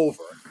essentially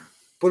over.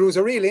 But it was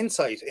a real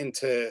insight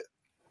into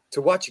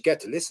what you get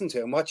to listen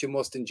to and what you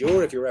must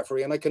endure if you're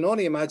referee. And I can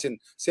only imagine,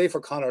 say for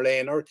Conor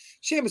Lane or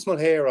Seamus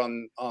Mulher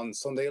on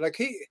Sunday,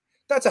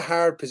 that's a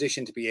hard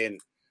position to be in,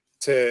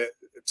 to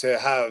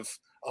have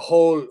a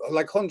whole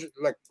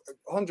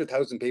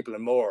 100,000 people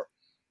and more,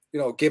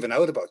 giving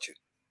out about you.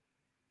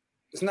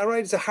 Isn't that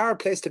right? It's a hard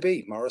place to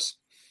be, Maurice.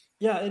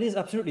 Yeah, it is,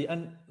 absolutely.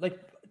 And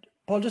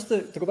Paul, just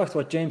to go back to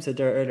what James said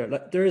there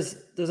earlier, there's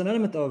an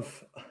element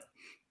of,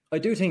 I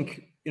do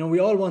think, we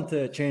all want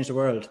to change the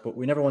world, but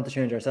we never want to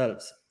change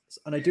ourselves.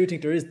 And I do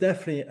think there is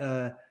definitely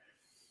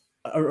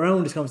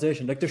around this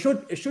conversation,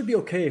 it should be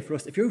okay for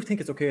us, if you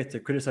think it's okay to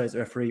criticize the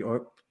referee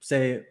or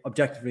say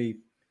objectively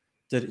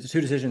the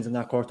 2 decisions in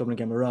that Cork Dublin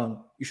game are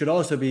wrong, you should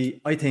also be,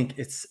 I think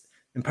it's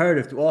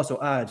imperative to also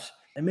add,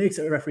 it makes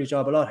a referee's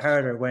job a lot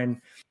harder when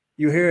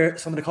you hear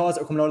some of the calls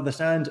that are coming out of the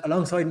stand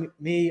alongside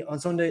me on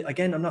Sunday.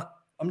 Again,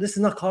 this is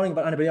not calling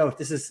about anybody out.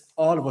 This is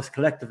all of us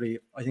collectively.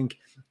 I think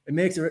it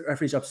makes a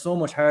referee's job so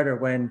much harder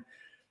when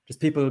there's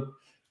people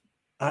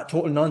at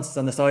total nonsense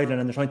on the sideline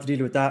and they're trying to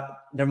deal with that.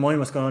 Never mind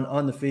what's going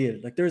on the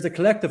field. There's a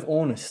collective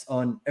onus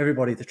on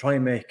everybody to try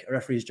and make a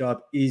referee's job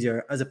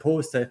easier, as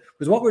opposed to,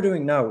 because what we're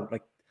doing now,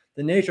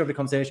 the nature of the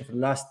conversation for the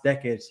last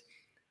decade,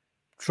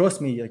 trust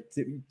me,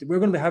 we're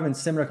going to be having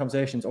similar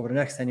conversations over the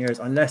next 10 years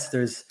unless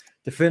there's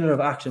definitive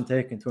action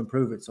taken to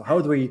improve it. So how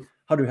do we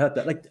help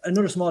that?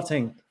 Another small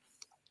thing,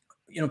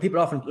 people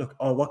often look,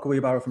 oh, what could we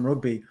borrow from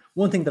rugby?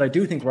 One thing that I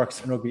do think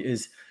works in rugby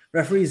is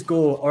referees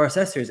go, or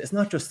assessors, it's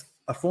not just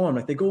a form.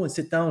 Like, they go and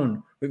sit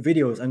down with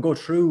videos and go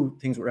through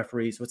things with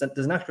referees. So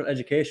there's an actual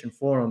education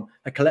forum,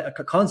 a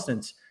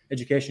constant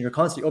education. You're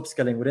constantly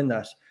upskilling within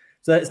that.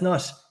 So it's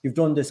not, you've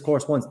done this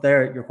course once,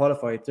 there, you're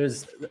qualified.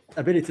 There's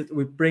ability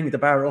to bring the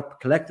bar up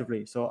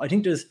collectively. So I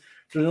think there's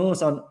an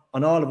onus on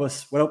all of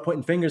us, without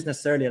pointing fingers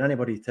necessarily at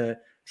anybody, to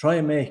try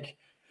and make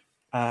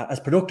as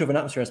productive an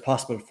atmosphere as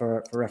possible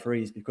for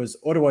referees, because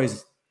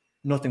otherwise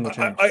nothing will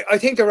change. I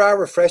think there are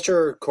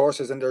refresher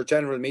courses and there are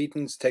general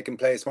meetings taking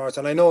place, Morris.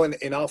 And I know in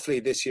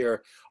Offaly this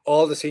year,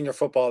 all the senior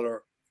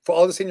football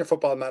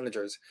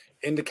managers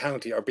in the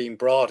county are being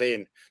brought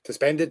in to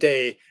spend a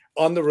day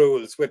on the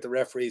rules with the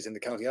referees in the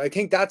county. And I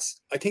think that's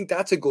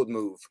a good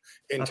move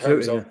in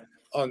terms of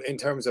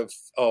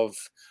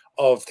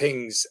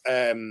things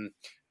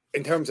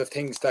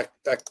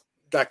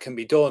that can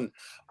be done.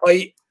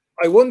 I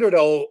wonder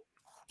though,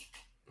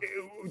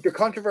 the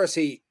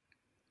controversy,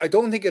 I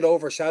don't think it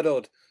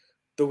overshadowed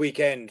the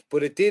weekend,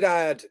 but it did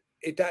add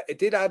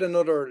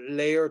another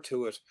layer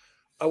to it.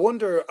 I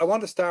want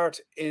to start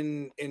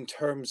in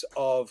terms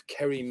of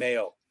Kerry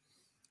Mayo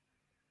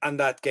and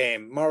that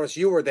game. Morris,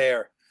 you were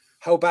there.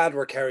 How bad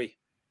were Kerry?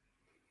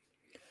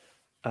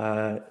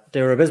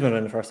 They were abysmal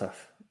in the first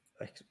half.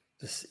 Like,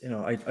 just,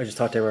 I just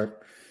thought they were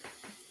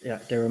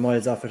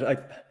miles off it.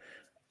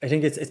 I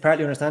think it's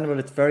partly understandable.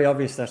 It's very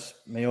obvious that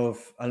Mayo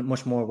have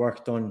much more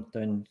work done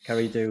than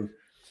Kerry do.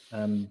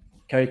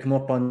 Kerry come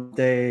up on the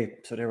day,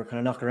 so they were kind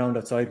of knocking around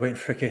outside waiting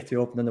for a gate to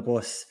open on the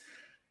bus.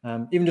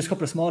 Even just a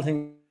couple of small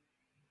things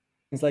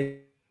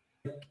like,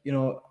 we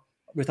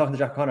were talking to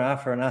Jack Connor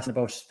after and asking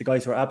about the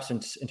guys who are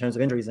absent in terms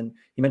of injuries, and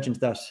he mentioned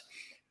that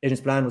Agent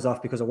Spillane was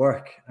off because of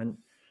work. And,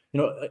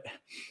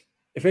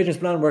 if Agent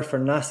Spillane worked for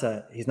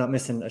NASA, he's not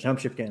missing a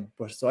championship game.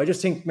 But so I just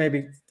think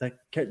maybe this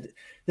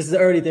is the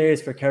early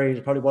days for Kerry.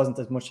 There probably wasn't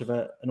as much of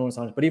an onus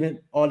on it. But even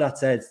all that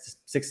said,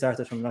 6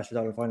 starters from the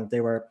National Double Final, they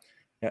were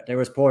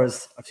as poor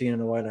as I've seen in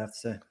a while, I have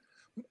to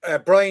say.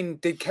 Brian,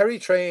 did Kerry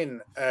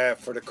train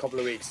for the couple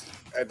of weeks?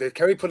 Did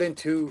Kerry put in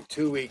two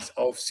weeks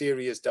of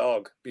serious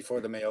dog before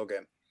the Mayo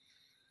game?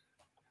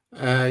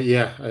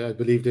 Yeah, I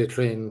believe they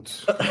trained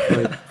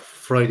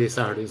Friday,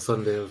 Saturday, and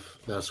Sunday of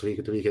last week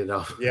at the weekend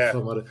off. Yeah,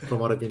 from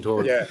what I've been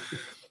told. Yeah,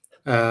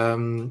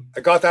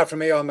 I got that from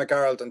Eoin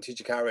McGarrett on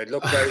TG Carra. It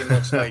looked very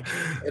much like.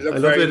 I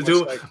love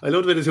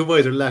the way the two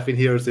boys are laughing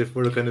here as if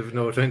we're kind of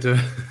trying to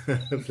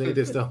play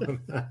this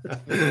down.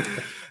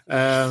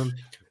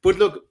 But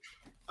look,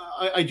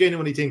 I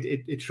genuinely think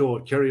it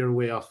showed Kerry are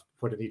way off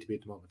where they need to be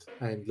at the moment.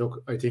 And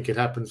look, I think it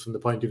happens from the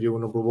point of view,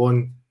 number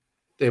one,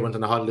 they went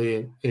on a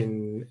holiday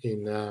in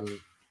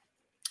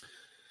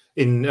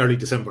early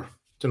December.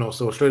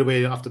 So straight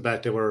away off the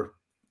bat, they were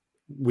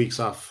weeks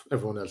off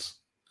everyone else.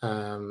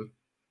 And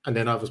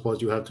then I suppose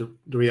you have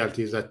the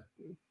reality is that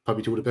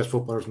probably two of the best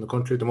footballers in the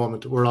country at the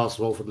moment were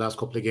also out for the last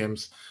couple of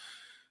games.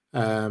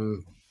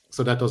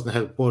 So that doesn't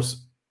help. But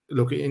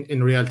look,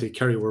 in reality,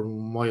 Kerry were a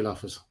mile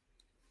off it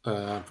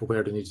for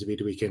where they needed to be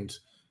the weekend.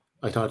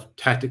 I thought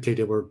tactically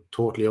they were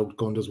totally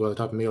outgunned as well. I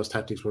thought Mayo's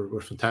tactics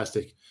were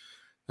fantastic.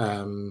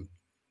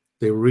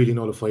 They really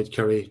nullified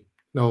Kerry.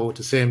 Now, at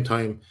the same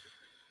time,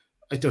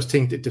 I just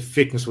think that the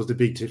fitness was the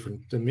big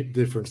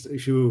difference. I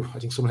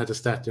think someone had a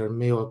stat there.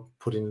 Mayo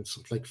put in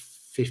something like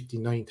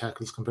 59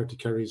 tackles compared to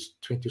Kerry's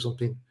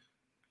 20-something.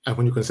 And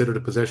when you consider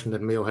the possession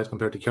that Mayo had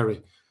compared to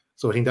Kerry.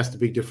 So I think that's the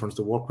big difference.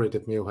 The work rate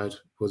that Mayo had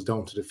was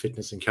down to the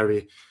fitness, and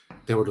Kerry,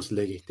 they were just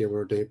leggy.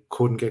 They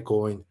couldn't get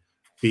going.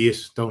 Be it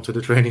down to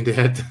the training they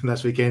had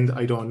last weekend,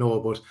 I don't know.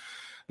 But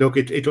look,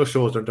 it just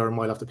shows that they're a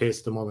mile off the pace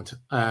at the moment.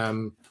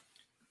 And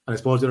I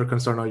suppose the other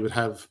concern I would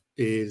have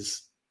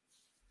is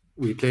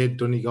we played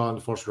Donegal in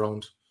the first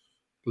round,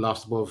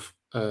 lost above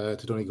to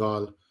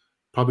Donegal.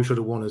 Probably should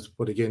have won it,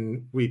 but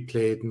again, we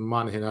played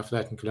Monaghan after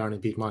that, and Killarney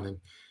beat Monaghan.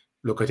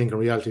 Look, I think in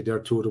reality, they're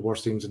two of the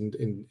worst teams in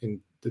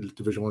the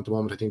Division 1 at the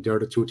moment. I think they're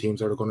the two teams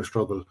that are going to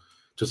struggle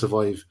to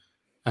survive.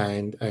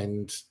 And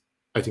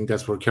I think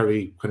that's where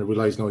Kerry kind of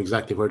realize now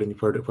exactly where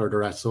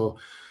they're at. So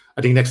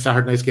I think next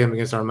Saturday night's game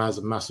against Armagh is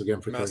a massive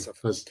game for Kerry.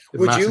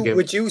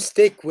 Would you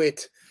stick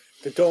with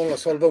the Donald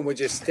O'Sullivan? Would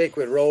you stick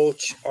with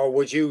Roach, or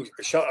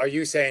are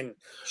you saying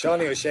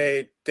Seanie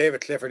O'Shea, David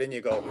Clifford, in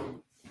you go?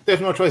 They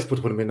have no choice but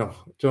to put him in now.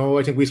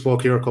 I think we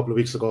spoke here a couple of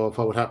weeks ago of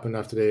what happened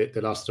after they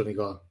lost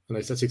Donegal. And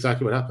that's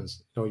exactly what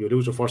happens. You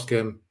lose your first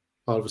game,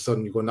 all of a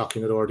sudden you go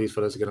knocking the door of these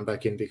fellas to get them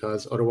back in,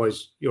 because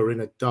otherwise you're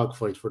in a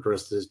dogfight for the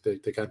rest of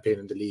the campaign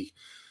in the league.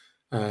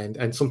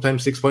 And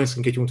sometimes 6 points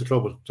can get you into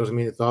trouble. Do you know what I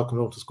mean? It all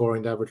comes down to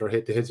scoring the average or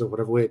hit the hits or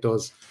whatever way it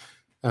does.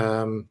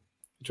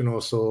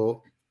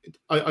 So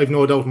I've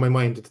no doubt in my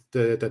mind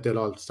that they'll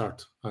all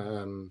start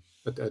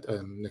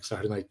next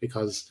Saturday night,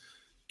 because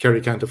Kerry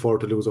can't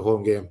afford to lose a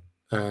home game.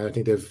 I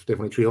think they've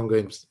only 3 home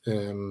games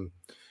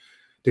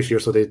this year,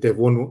 so they've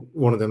won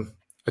one of them.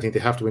 I think they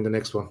have to win the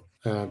next one,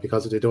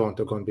 because if they don't,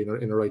 they're going to be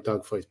in a right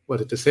dogfight. But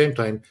at the same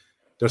time,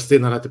 they're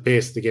still not at the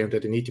pace of the game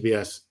that they need to be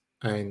at,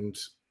 and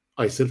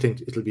I still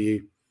think it'll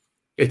be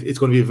it's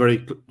going to be a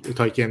very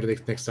tight game the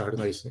next Saturday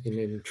night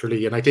in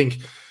Tralee. And I think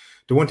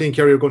the one thing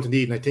Kerry are going to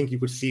need, and I think you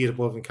could see it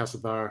above in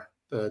Castlebar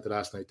the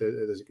last night,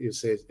 you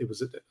say it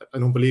was an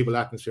unbelievable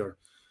atmosphere.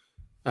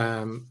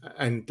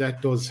 And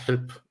that does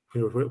help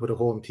with a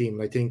home team.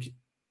 And I think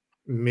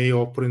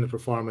Mayo put in a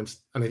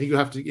performance, and I think you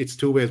have to. It's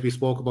two ways. We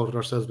spoke about it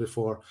ourselves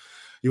before.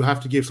 You have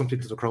to give something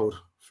to the crowd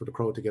for the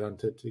crowd to get on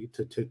to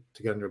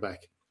get on their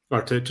back,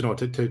 or to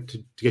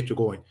get you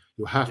going.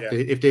 You have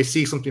to. If they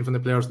see something from the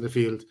players in the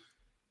field,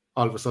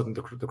 all of a sudden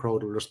the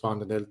crowd will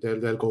respond and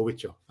they'll go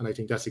with you. And I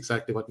think that's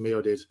exactly what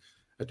Mayo did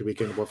at the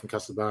weekend above in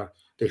Castlebar.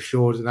 They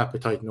showed an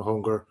appetite and a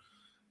hunger.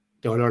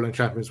 The All-Ireland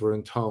champions were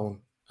in town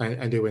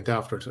and they went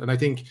after it. And I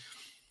think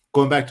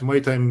going back to my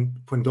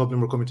time when Dublin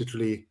were coming to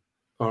Tralee,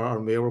 or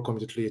Mayo were coming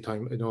to Tralee at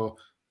time,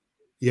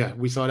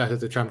 we saw that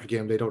as a championship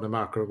game, laid down a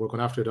marker. We're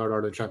going after the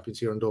All-Ireland champions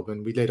here in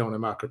Dublin. We laid down a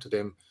marker to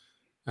them,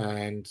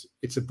 and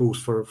it's a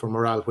boost for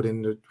morale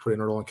within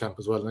our own camp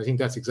as well. And I think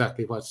that's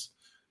exactly what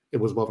it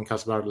was above in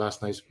Castlebar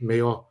last night.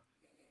 Mayo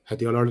had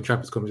the All-Ireland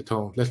champions coming to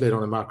town. Let's lay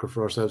down a marker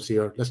for ourselves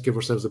here. Let's give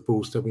ourselves a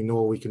boost that we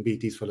know we can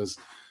beat these fellas.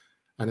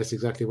 And that's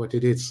exactly what they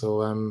did.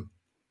 So,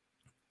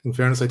 in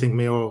fairness, I think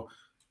Mayo,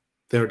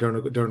 they're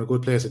in a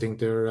good place. I think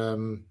they're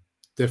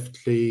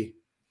definitely...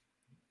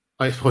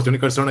 I suppose the only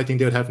concern I think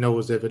they would have now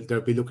is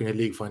they'll be looking at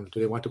league final. Do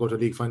they want to go to a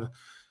league final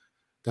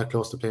that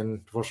close to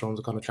playing the first round of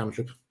the Connacht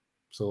Championship?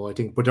 So I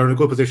think, but they're in a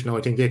good position now.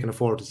 I think they can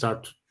afford to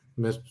start,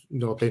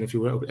 playing a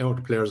few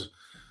out players.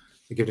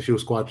 They give a few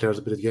squad players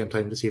a bit of game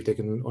time to see if they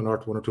can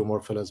unearth one or two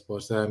more fellas.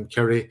 But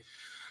Kerry,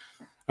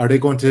 are they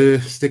going to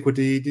stick with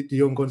the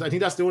young guns? I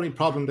think that's the only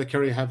problem that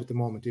Kerry have at the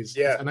moment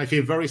and I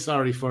feel very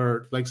sorry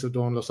for likes of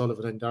Donal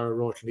O'Sullivan and Dara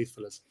Roach and these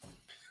fellas.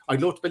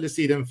 I'd love to be able to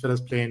see them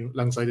fellas playing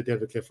alongside of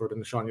David Clifford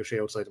and Sean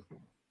O'Shea outside him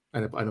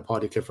and a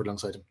Paddy Clifford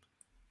alongside him.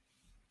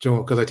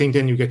 Because I think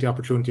then you get the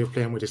opportunity of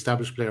playing with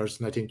established players,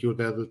 and I think you'll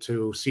be able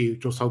to see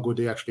just how good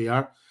they actually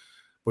are.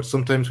 But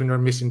sometimes when you're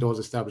missing those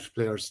established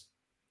players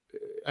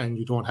and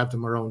you don't have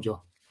them around you,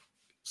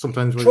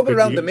 sometimes... Trouble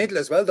around the middle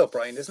as well, though,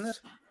 Brian, isn't it?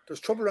 There's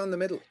trouble around the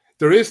middle.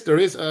 There is,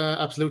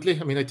 absolutely.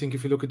 I mean, I think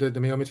if you look at the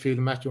Mayo midfield,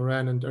 Matthew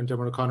Moran and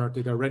Dermot O'Connor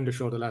did a horrendous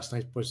show the last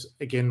night. But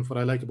again, what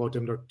I like about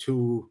them, they're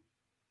two...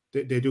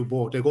 They do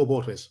both. They go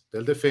both ways.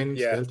 They'll defend,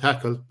 they'll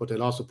tackle, but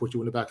they'll also put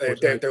you in the back foot.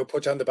 They'll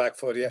put you on the back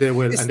foot, yeah. They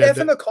will. Is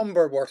Stephen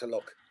McCumber worth a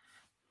look?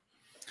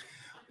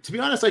 To be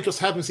honest, I just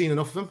haven't seen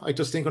enough of him. I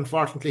just think,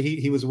 unfortunately,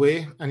 he was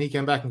away and he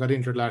came back and got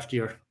injured last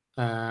year.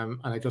 And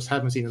I just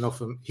haven't seen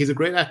enough of him. He's a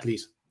great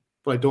athlete,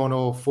 but I don't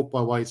know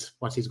football-wise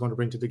what he's going to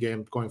bring to the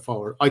game going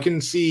forward. I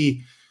can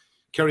see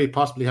Kerry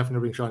possibly having to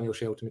bring Sean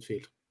O'Shea out to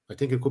midfield. I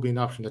think it could be an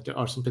option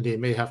or something they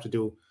may have to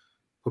do.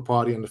 Put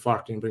Paddy on the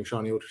 40 and bring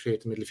Sean O'Shea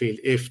to midfield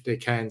if they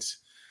can't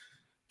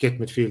get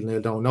midfield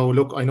nailed down. No,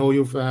 look, I know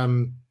you've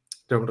Dermot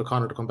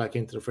O'Connor to come back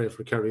into the fray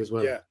for Kerry as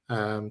well. Yeah.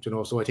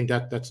 So I think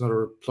that's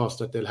another plus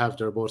that they'll have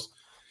there. But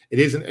it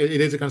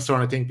is a concern,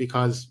 I think,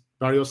 because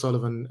Barry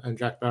O'Sullivan and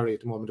Jack Barry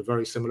at the moment are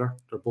very similar.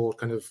 They're both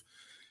kind of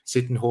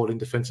sitting, holding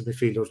defensive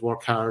midfielders,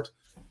 work hard.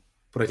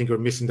 But I think we're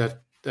missing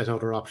that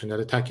other option, that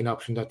attacking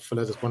option, that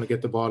fellas is going to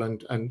get the ball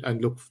and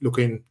look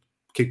in,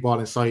 kick ball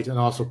inside, and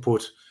also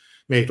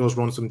make those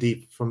runs from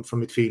deep from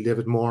midfield.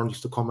 David Moore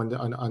used to come on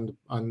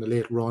the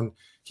late run.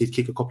 He'd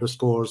kick a couple of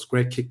scores.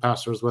 Great kick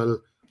passer as well.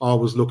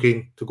 Always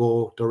looking to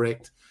go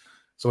direct.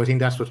 So I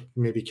think that's what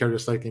maybe Kerry are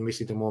slightly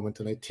missing at the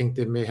moment. And I think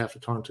they may have to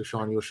turn to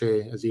Sean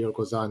O'Shea as the year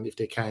goes on if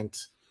they can't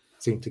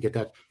seem to get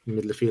that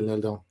middle of the field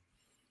nailed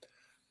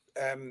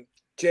down.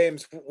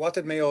 James, what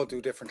did Mayo do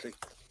differently?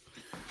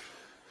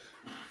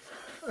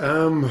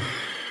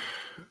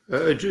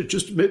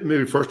 Just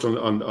maybe first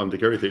on the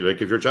Kerry thing,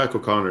 like if you're Jack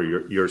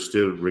O'Connor, you're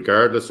still,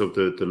 regardless of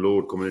the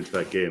load coming into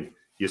that game,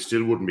 you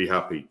still wouldn't be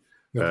happy.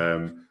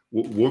 No.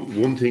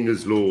 One thing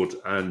is load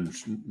and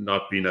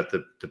not being at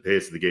the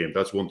pace of the game.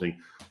 That's one thing.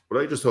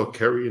 But I just thought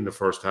Kerry in the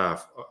first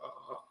half,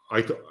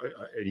 and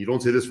you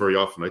don't say this very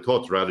often, I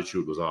thought their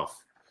attitude was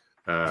off.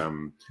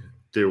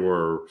 They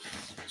were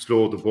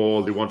slow at the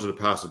ball. They wanted to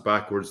pass it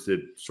backwards. They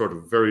had sort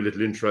of very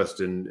little interest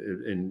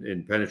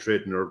in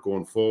penetrating or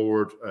going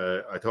forward.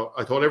 I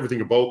thought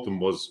everything about them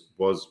was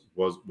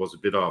a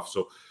bit off.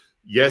 So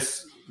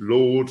yes,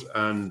 load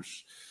and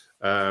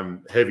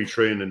heavy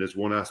training is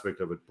one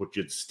aspect of it, but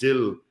you'd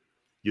still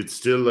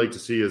like to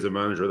see, as a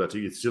manager, that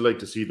you'd still like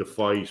to see the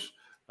fight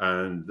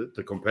and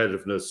the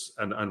competitiveness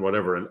and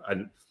whatever.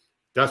 And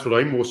that's what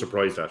I'm most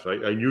surprised at.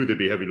 I knew they'd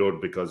be heavy loaded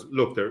because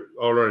look, they're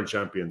All-Ireland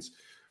champions.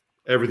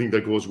 Everything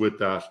that goes with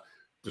that,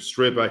 they're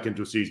straight back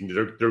into a season.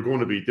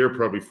 They're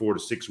probably 4 to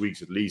 6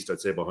 weeks at least,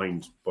 I'd say,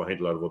 behind a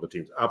lot of other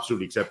teams.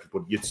 Absolutely acceptable,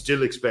 but you'd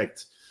still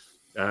expect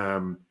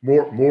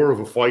more of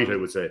a fight, I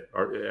would say,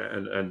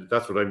 and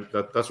that's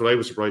what I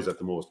was surprised at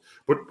the most.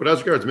 But as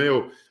regards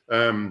Mayo,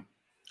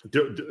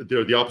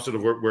 they're the opposite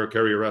of where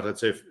Kerry are at, I'd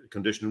say,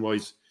 conditioning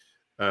wise.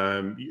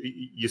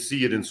 You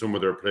see it in some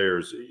of their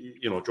players.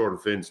 You know, Jordan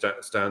Finn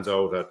stands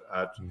out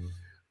at.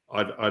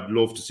 I'd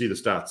love to see the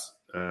stats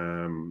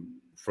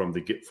from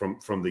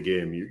the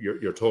game.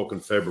 You're talking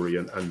February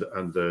and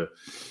the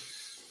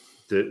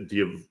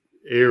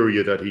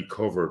area that he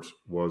covered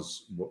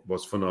was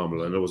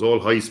phenomenal, and it was all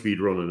high speed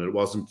running. It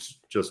wasn't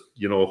just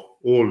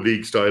old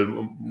league style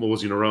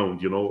moseying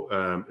around.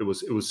 It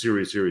was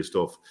serious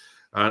stuff,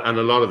 and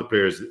a lot of the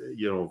players,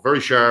 very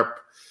sharp,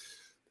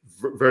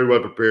 very well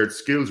prepared.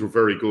 Skills were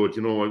very good.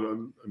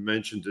 I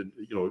mentioned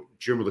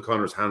Jim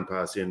O'Connor's hand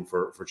pass in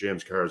for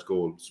James Carr's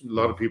goal. A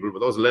lot of people, but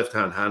that was a left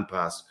hand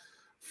pass,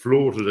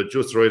 floated at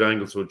just the right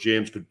angle so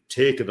James could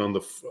take it on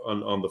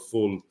the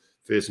full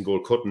facing goal,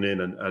 cutting in,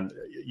 and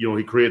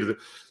he created it.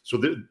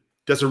 So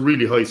that's a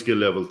really high skill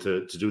level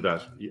to do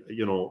that.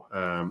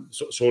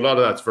 So a lot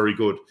of that's very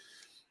good.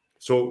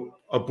 So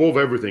above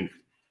everything,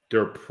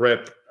 their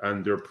prep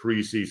and their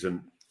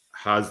pre-season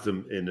has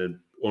them in an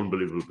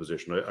unbelievable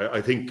position.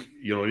 I think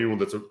anyone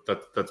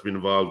that's been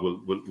involved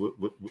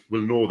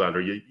will know that,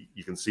 or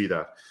you can see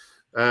that.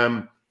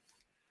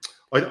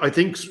 I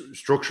think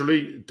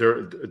structurally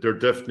they're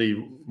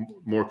definitely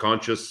more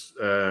conscious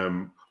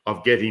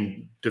of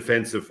getting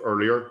defensive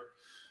earlier.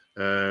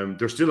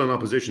 They're still on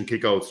opposition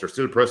kickouts. They're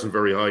still pressing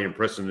very high and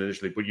pressing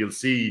initially, but you'll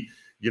see,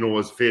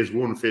 as phase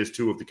 1, phase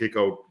 2 of the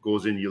kickout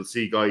goes in, you'll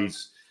see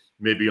guys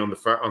maybe on the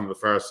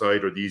far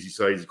side, or the easy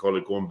side, you call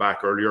it, going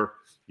back earlier.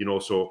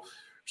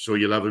 So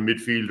you'll have a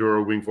midfielder or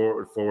a wing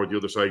forward the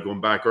other side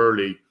going back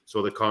early,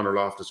 so that Conor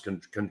Loftus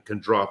can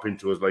drop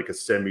into like a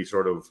semi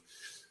sort of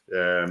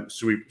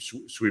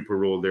sweeper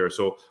role there.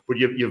 So, but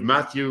you have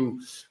Matthew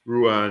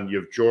Ruan,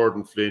 you have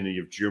Jordan Flynn, and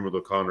you have Diarmuid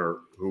O'Connor,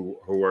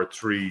 who are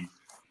three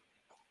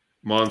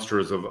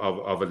monsters of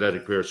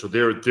athletic players. So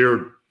their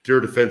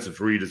defensive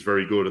read is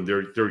very good, and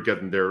they're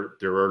getting there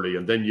early.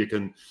 And then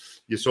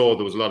you saw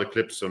there was a lot of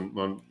clips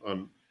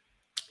on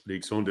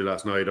League Sunday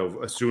last night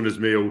of, as soon as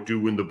Mayo do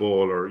win the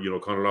ball, or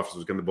Conor Loftus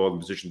was getting the ball in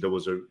position, there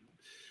was a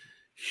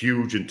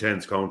huge,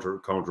 intense counter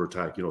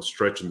attack,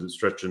 stretching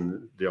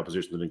the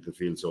opposition to link the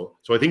field. So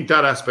I think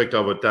that aspect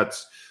of it,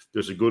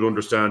 there's a good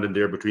understanding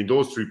there between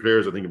those three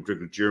players. I think in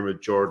particular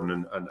Diarmuid,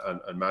 Jordan,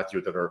 and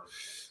Matthew, that are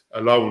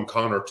allowing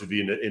Conor to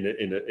be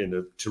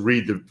to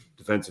read the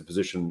defensive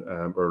position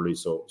early.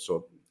 So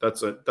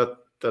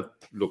that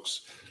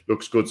looks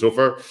good so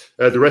far.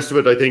 The rest of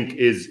it, I think,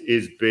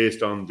 is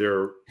based on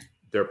their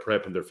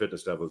prep and their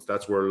fitness levels.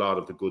 That's where a lot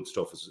of the good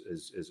stuff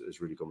is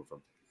really coming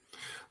from.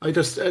 I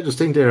just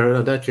think there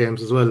on that,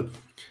 James, as well.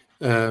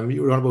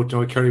 You were on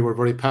about Kerry were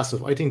very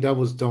passive. I think that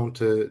was down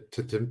to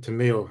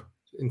Mayo,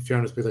 in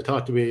fairness, because I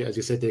thought the way, as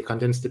you said, they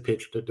condensed the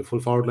pitch, the full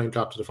forward line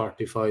dropped to the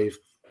 45.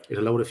 It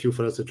allowed a few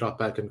fellas to drop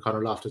back and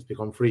Conor Loftus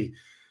become free.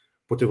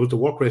 But there was the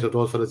work rate of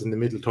those fellas in the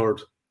middle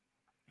third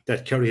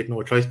that Kerry had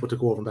no choice but to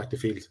go over and back the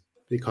field,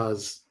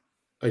 because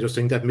I just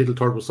think that middle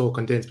third was so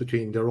condensed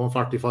between their own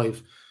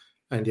 45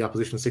 and the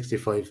opposition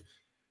 65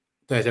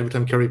 that every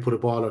time Kerry put a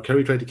ball, or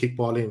Kerry tried to kick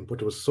ball in,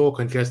 but it was so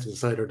congested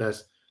inside her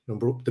that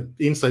the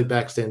inside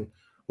backs then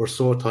were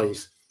so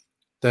tight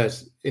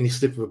that any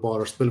slip of a ball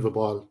or spill of a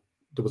ball,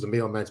 there was a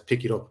Mayo man to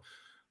pick it up.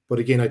 But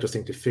again, I just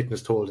think the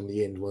fitness told in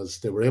the end was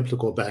they were able to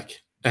go back,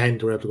 and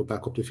they were able to go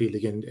back up the field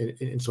again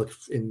in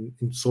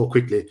so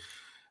quickly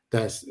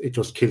that it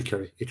just killed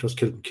Kerry. It just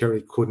killed them.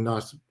 Kerry could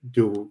not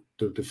do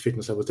the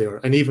fitness that was there.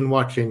 And even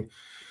watching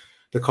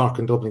the Cork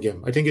and Dublin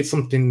game, I think it's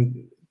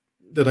something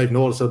that I've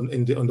noticed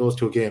on those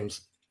two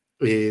games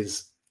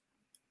is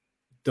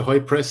the high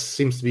press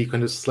seems to be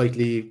kind of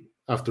slightly,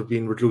 after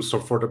being reduced or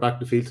further back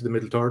the field to the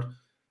middle third.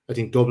 I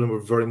think Dublin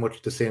were very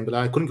much the same, but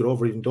I couldn't get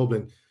over even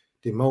Dublin,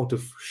 the amount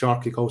of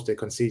short kickouts they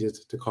conceded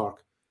to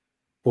Cork.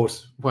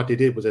 But what they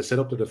did was they set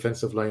up the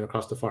defensive line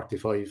across the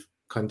 45,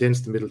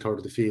 condensed the middle third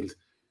of the field,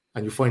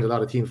 and you find a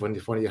lot of teams when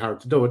they find it hard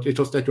to do it. It's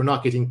just that you're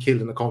not getting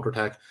killed in a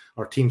counter-attack,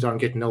 or teams aren't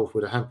getting out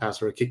with a hand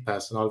pass or a kick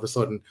pass, and all of a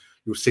sudden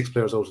you're 6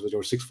 players out of it,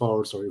 or 6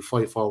 forwards, or you're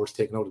 5 forwards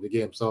taken out of the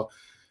game. So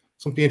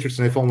something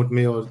interesting I found with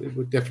Mayo,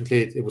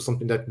 it was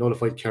something that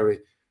nullified Kerry.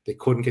 They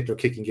couldn't get their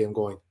kicking game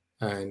going,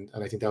 and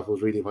I think that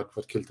was really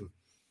what killed them.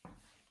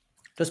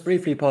 Just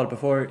briefly, Paul,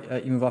 before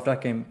you move off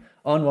that game,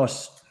 on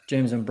what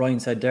James and Brian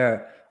said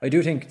there, I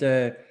do think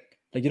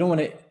you don't want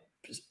to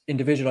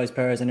individualise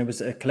players, and it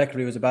was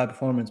collectively it was a bad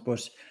performance,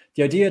 but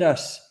the idea that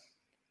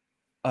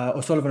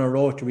O'Sullivan or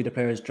Rowe to be the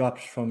players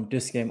dropped from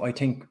this game, I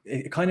think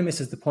it kind of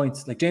misses the point.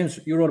 Like James,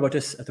 you wrote about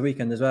this at the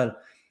weekend as well.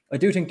 I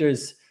do think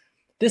there's,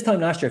 this time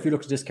last year, if you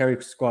look at this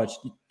Kerry squad,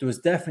 there was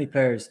definitely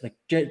players like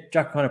Jack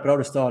O'Connor put out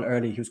a stall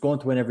early. He was going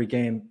to win every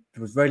game.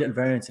 There was very little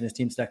variance in his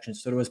team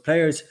selections. So there was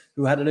players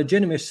who had a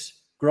legitimate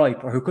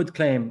gripe, or who could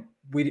claim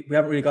we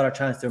haven't really got our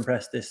chance to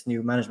impress this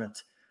new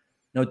management.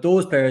 Now,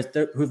 those players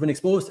who've been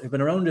exposed, who've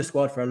been around this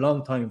squad for a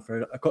long time,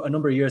 for a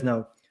number of years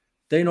now,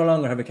 they no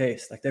longer have a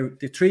case. Like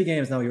the 3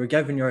 games now, you were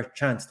given your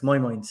chance, to my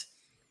mind,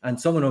 and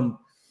some of them,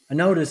 and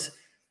now there's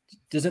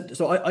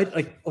so I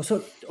like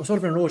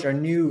O'Sullivan and Roach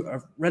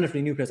are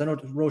relatively new players. I know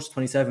Roach is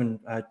 27.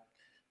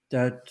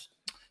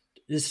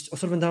 Is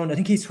O'Sullivan down? I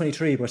think he's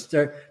 23, but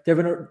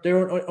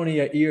they're only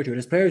a year or two.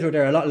 There's players who are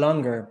there a lot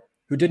longer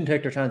who didn't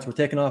take their chance, were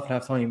taken off at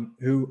half time,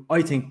 who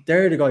I think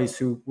they're the guys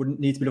who wouldn't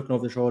need to be looking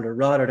over the shoulder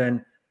rather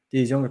than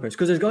these younger players.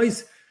 Because there's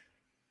guys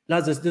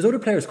lads, there's other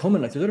players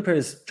coming. Like there's other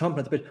players chomping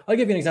at the bit. I'll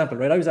give you an example,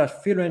 right? I was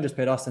at Field Rangers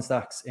played Austin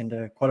Stacks in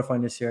the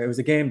qualifying this year. It was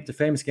a game, the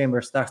famous game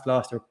where Stacks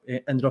lost or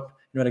ended up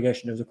in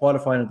relegation. It was a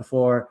quarterfinal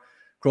before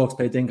Crokes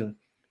played Dingle.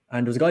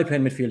 And there was a guy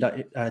playing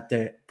midfield at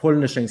the pulling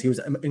the strings. He was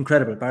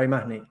incredible, Barry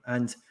Mahoney.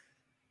 And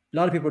a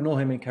lot of people know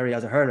him in Kerry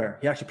as a hurler.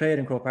 He actually played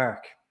in Croke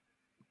Park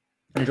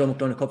in the Joe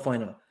McDonagh Cup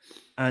final.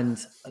 And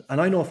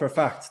I know for a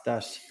fact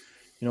that,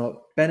 you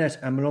know, Bennett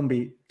and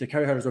Malumbi, the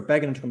Kerry hurlers, were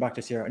begging him to come back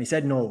this year. And he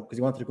said no, because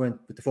he wanted to go in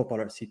with the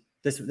footballers.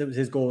 This was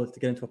his goal, to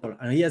get into football.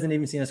 And he hasn't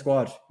even seen a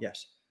squad yet.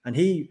 And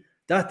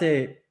that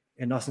day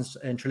in Austin,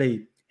 in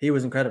Tralee, he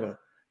was incredible.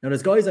 Now,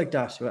 there's guys like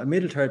that, a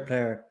middle third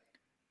player,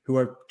 who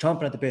are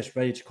chomping at the bit,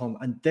 ready to come.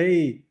 And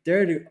I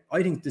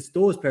think it's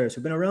those players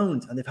who've been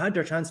around and they've had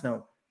their chance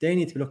now. They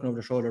need to be looking over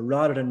their shoulder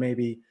rather than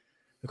maybe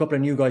a couple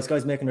of new guys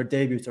making their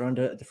debuts or on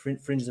the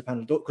fringes of the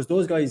panel. Because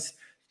those guys,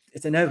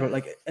 it's inevitable.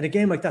 Like in a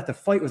game like that, the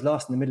fight was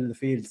lost in the middle of the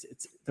field.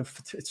 It's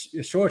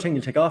a short thing,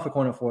 you'll take off a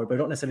corner forward, but I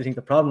don't necessarily think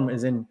the problem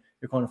is in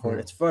your corner forward.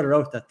 It's further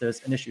out that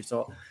there's an issue.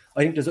 So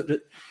I think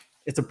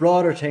it's a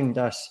broader thing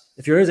that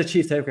if there is a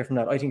chief takeaway from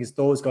that, I think it's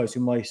those guys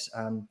who might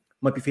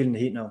be feeling the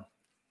heat now.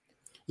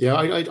 Yeah,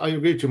 I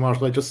agree with you,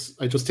 Marshall. I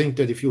just think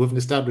that if you have an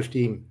established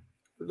team,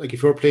 like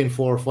if you're playing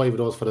 4 or 5 of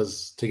those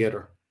fellas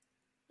together,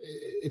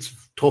 it's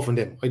tough on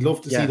them. I'd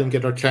love to see them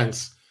get their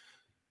chance.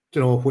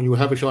 You know, when you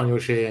have a Sean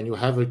O'Shea and you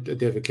have a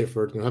David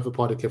Clifford and you have a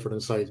Paddy Clifford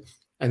inside,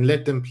 and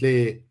let them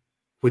play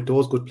with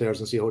those good players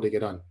and see how they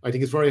get on. I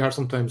think it's very hard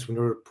sometimes when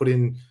you're put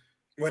in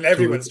when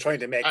everyone's trying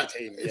to make the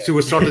team. Yeah. To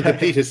a sort of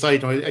depleted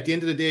side. Now, at the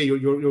end of the day,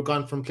 you're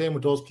gone from playing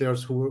with those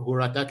players who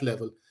are at that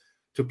level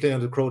to play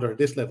on the crowd at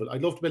this level.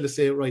 I'd love to be able to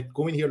say, right,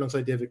 go in here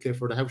alongside David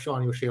Clifford and have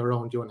Sean O'Shea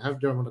around you and have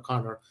Dermot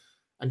O'Connor,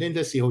 and then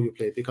let's see how you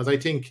play. Because I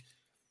think,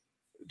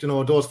 you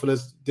know, those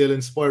fellas, they'll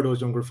inspire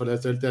those younger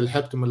fellas, they'll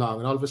help them along,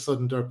 and all of a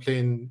sudden they're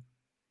playing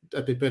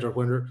a bit better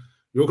when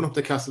you're going up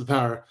to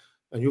Castlebar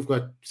and you've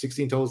got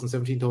 16,000,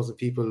 17,000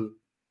 people,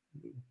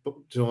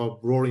 you know,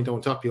 roaring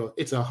down top of you.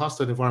 It's a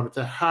hostile environment.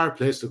 It's a hard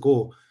place to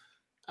go.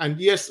 And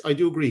yes, I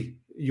do agree.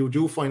 You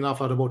do find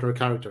out about their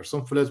character.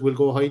 Some fellas will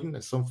go hiding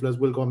and some fellas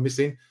will go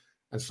missing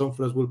and some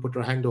fellas will put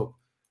their hand up.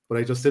 But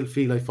I just still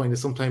feel, I find that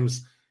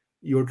sometimes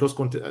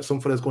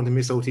some fellas going to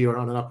miss out here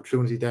on an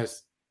opportunity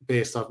that's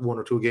based on 1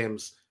 or 2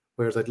 games.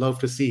 Whereas I'd love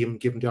to see him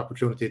given the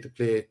opportunity to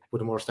play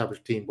with a more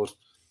established team. But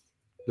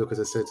look, as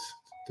I said,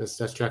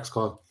 that's Jack's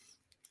call.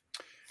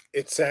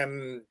 It's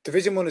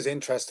Division 1 is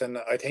interesting.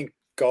 I think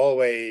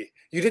Galway.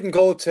 You didn't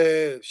go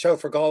to shout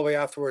for Galway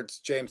afterwards,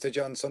 James, did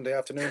you, on Sunday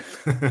afternoon?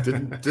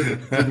 didn't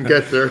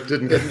get there.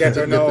 Didn't get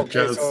there. No.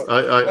 Okay, so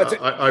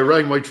I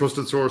rang my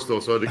trusted source though,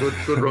 so I had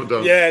a good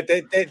rundown. Yeah,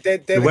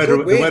 the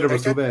weather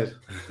was too bad.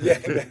 Yeah,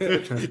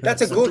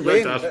 that's a good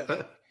win.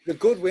 A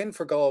good win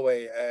for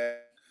Galway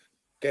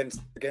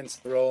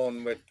against their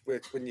own.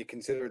 With when you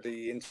consider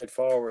the inside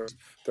forwards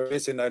they're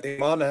missing. I think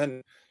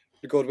Monaghan.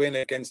 A good win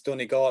against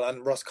Donegal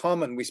and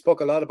Roscommon. We spoke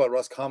a lot about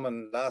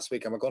Roscommon last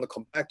week, and we're going to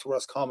come back to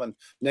Roscommon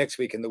next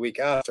week and the week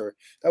after.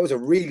 That was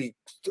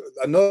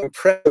another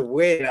impressive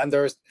win, and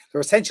they're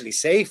essentially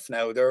safe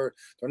now. They're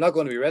not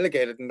going to be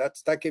relegated, and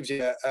that gives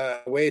you a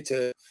way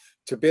to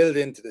build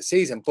into the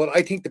season. But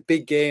I think the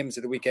big games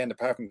of the weekend,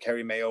 apart from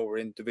Kerry Mayo, were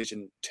in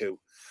Division 2,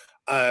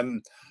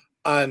 and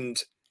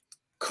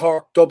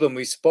Cork Dublin.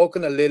 We've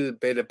spoken a little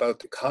bit about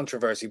the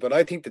controversy, but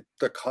I think that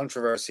the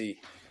controversy.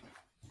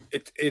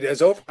 It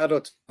has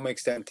overshadowed to some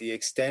extent the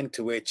extent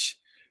to which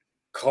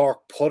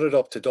Cork put it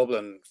up to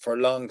Dublin for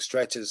long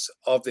stretches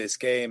of this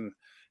game,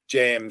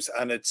 James,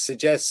 and it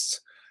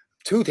suggests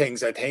 2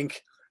 things. I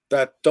think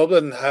that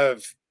Dublin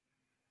have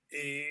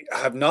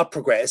not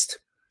progressed,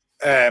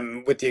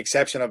 with the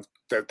exception of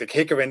the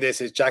kicker in this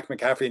is Jack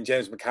McCaffrey and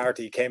James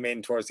McCarthy came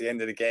in towards the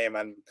end of the game,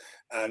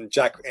 and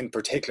Jack in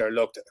particular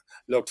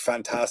looked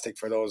fantastic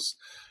for those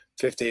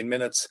 15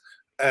 minutes.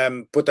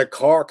 But the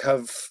Cork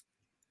have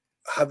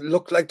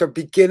looked like they're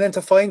beginning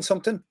to find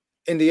something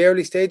in the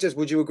early stages.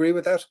 Would you agree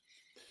with that?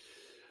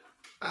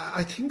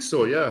 I think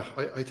so, yeah.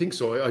 I think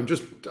so. I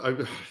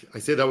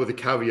say that with a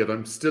caveat.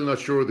 I'm still not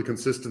sure of the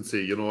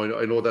consistency. You know,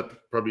 I know that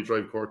probably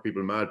drive Cork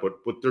people mad, but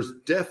there's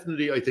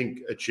definitely, I think,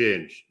 a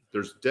change.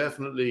 There's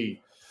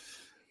definitely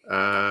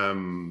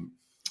some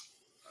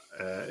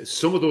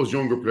of those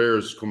younger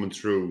players coming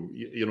through,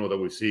 you know, that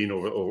we've seen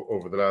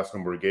over the last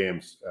number of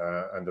games,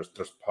 and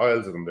there's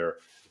piles of them there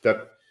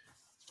that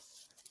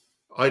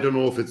I don't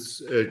know if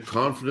it's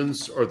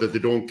confidence or that they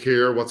don't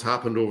care what's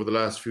happened over the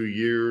last few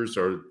years,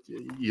 or,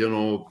 you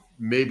know,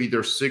 maybe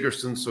there's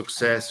Sigerson's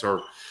success,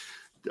 or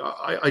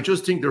I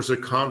just think there's a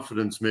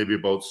confidence maybe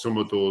about some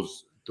of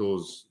those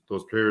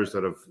players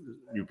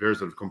new players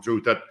that have come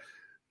through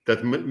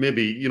that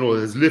maybe, you know,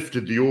 has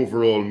lifted the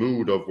overall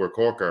mood of where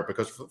Cork are,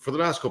 because for the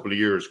last couple of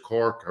years,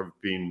 Cork have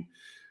been,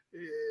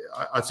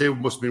 I'd say it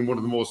must have been one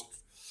of the most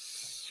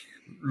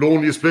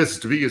loneliest places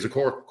to be as a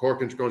Cork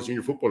Intercounty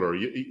senior footballer.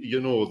 You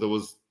know, there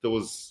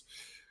was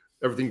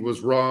everything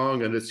was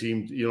wrong, and it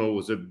seemed, you know, it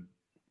was a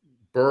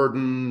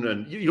burden,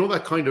 and you know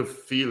that kind of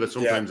feel that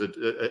sometimes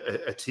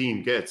a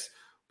team gets.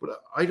 But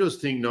I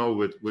just think now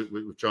with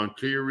John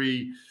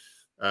Cleary,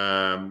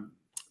 good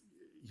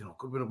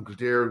with him,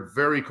 Kildare,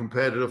 very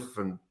competitive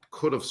and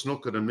could have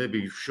snuck it and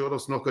maybe should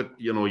have snuck it,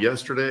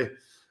 yesterday.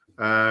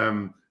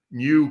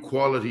 New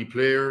quality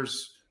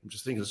players. I'm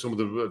just thinking of some of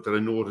them that I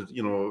noted,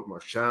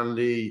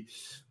 Marshanley,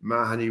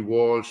 Mahoney,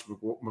 Walsh,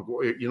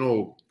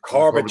 McGuire,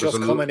 Corbett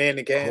just coming in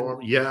again.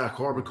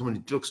 Corbett coming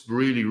in. Looks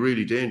really,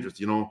 really dangerous,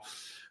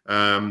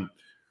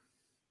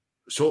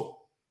 So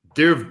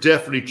they've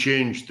definitely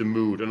changed the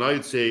mood. And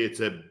I'd say it's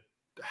a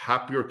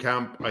happier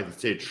camp. I'd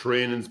say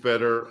training's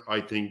better. I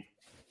think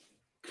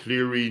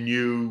Cleary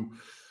new.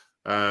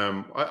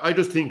 I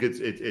just think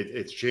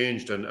it's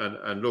changed.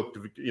 And look,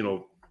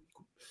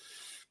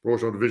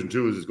 Rochelle Division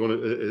 2 is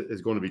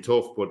going to be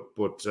tough,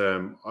 but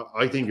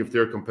I think if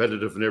they're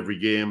competitive in every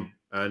game,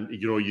 and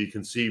you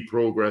can see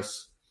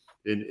progress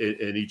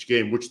in each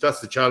game, which that's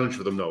the challenge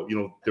for them now.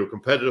 They were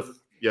competitive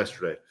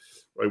yesterday,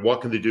 right?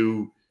 What can they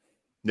do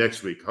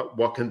next week?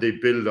 What can they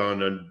build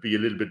on and be a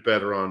little bit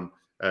better on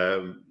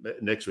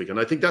next week? And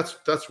I think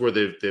that's where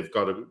they've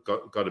got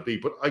to be.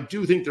 But I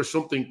do think there's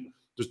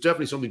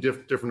definitely something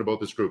different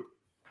about this group.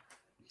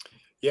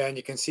 Yeah, and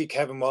you can see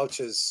Kevin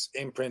Walsh's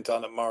imprint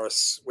on it,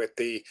 Morris, with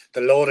the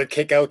loaded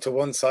kick out to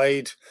one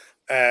side.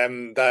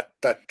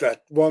 That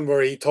one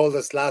where he told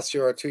us last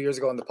year or 2 years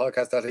ago on the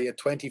podcast that he had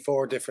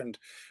 24 different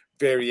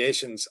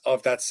variations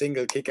of that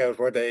single kick out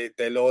where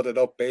they loaded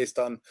up based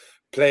on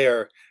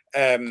player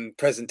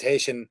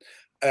presentation,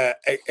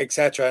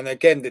 etc. And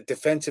again,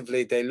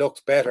 defensively, they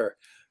looked better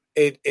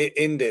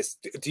in this.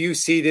 Do you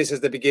see this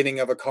as the beginning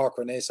of a Cork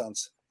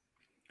Renaissance?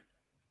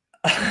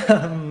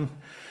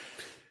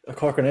 A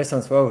Cork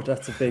Renaissance, wow,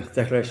 that's a big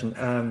declaration.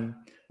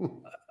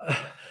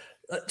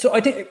 So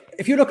I think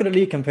if you look at a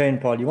league campaign,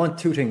 Paul, you want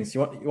two things.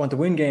 You want to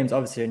win games,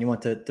 obviously, and you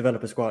want to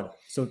develop a squad.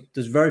 So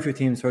there's very few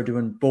teams who are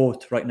doing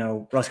both right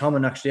now.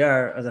 Roscommon actually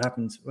are, as it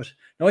happens. But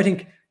no, I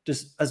think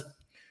just as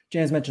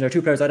James mentioned, there are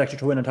two players I'd actually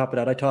throw in on top of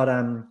that. I thought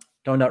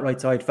down that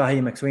right side, Fahy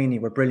and McSweeney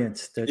were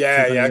brilliant.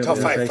 I thought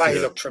Fahy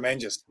looked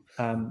tremendous.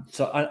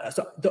 So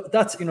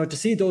that's, to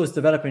see those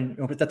developing,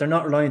 that they're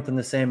not reliant on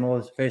the same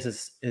old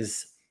faces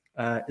is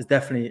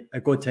definitely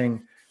a good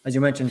thing. As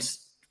you mentioned,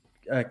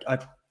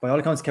 by all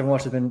accounts, Kevin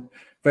Walsh has been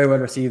very well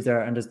received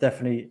there, and there's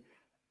definitely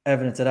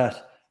evidence of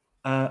that.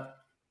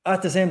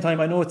 At the same time,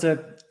 I know it's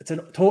a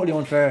totally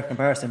unfair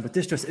comparison, but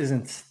this just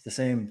isn't the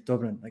same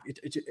Dublin. Like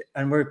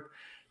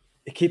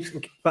it keeps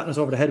batting us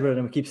over the head with it,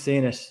 and we keep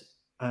seeing it.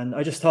 And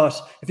I just thought,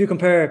 if you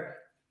compare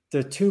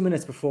the 2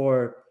 minutes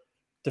before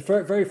the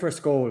very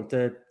first goal,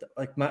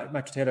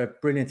 Matt Taylor,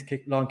 brilliant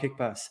long kick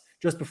pass.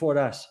 Just before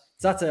that, so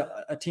that's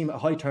a team at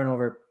high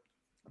turnover.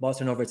 Ball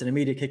turnover, it's an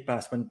immediate kick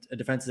pass when a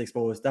defence is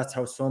exposed. That's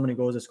how so many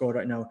goals are scored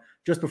right now.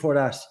 Just before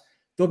that,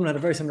 Dublin had a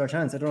very similar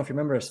chance. I don't know if you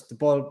remember it. The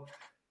ball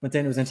went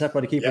in, it was intercepted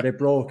by the keeper, They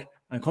broke,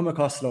 and come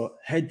across slow,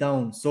 head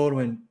down, solo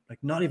in, like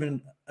not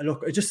even a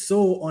look. It's just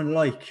so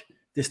unlike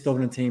this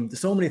Dublin team. There's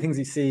so many things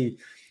you see.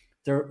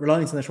 Their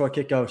reliance on the short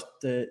kick out.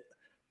 They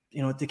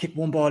kick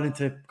one ball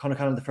into Conor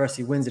Callum the first,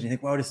 he wins it. You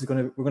think, wow,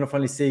 we're going to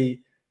finally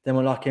see them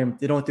unlock him.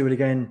 They don't do it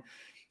again.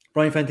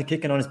 Brian Fenton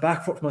kicking on his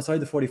back foot from outside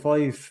the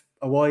 45,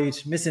 a wide,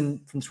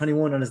 missing from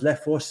 21 on his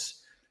left foot,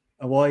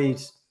 a wide.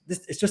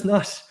 It's just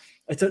not.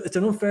 It's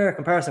an unfair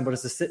comparison, but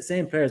it's the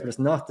same players, but it's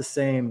not the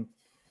same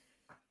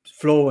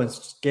flow and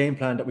game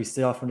plan that we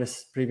saw from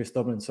this previous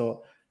Dublin.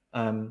 So,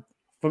 Cork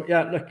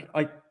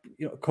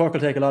will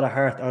take a lot of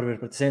heart out of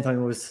it, but at the same time,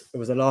 it was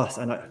a loss,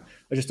 and I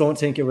just don't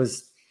think it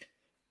was.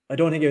 I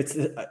don't think it's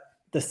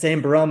the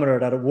same barometer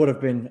that it would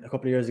have been a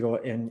couple of years ago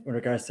in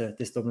regards to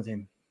this Dublin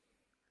team.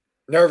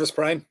 Nervous,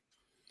 Brian?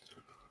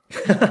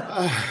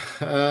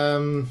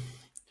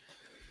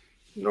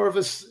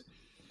 Nervous.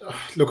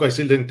 Look, I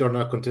still think they're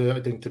not going to. I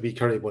think to be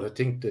Kerry, but I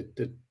think that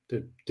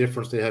the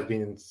difference they have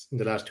been in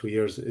the last 2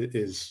 years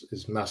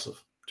is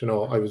massive.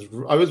 I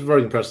was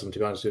very impressed with them, to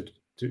be honest with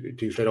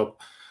you, straight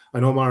up. I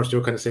know Morris,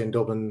 you're kind of saying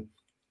Dublin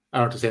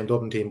aren't the same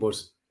Dublin team, but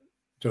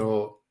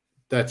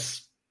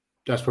that's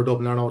where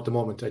Dublin are now at the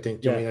moment. I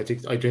think. Yeah.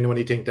 I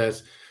genuinely think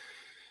that.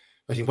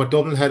 I think what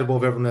Dublin had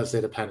above everyone else, they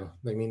had a panel.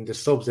 I mean, the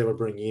subs they were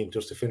bringing in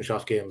just to finish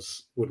off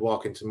games would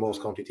walk into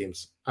most county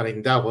teams. And I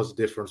think that was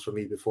the difference for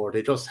me before.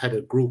 They just had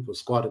a group of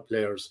squad of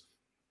players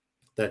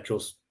that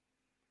just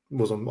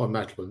was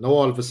unmatchable. Now,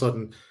 all of a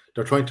sudden,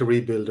 they're trying to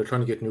rebuild. They're trying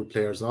to get new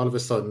players. And all of a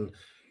sudden,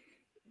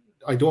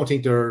 I don't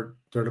think they're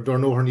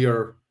nowhere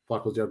near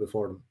what was there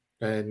before them.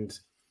 And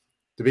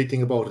the big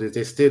thing about it is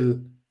they still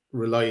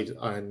relied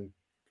on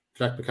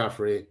Jack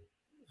McCaffrey,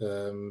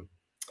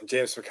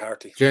 James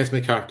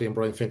McCarthy and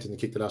Brian Fenton to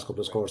kick the last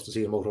couple of scores to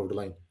see them out over the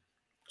line.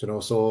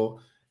 So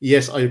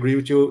yes, I agree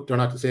with you. They're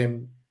not the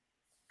same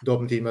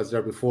Dublin team as they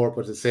were before,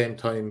 but at the same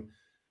time,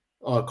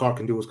 all Cork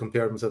can do is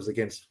compare themselves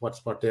against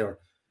what's there.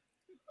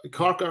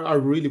 Cork are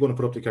really going to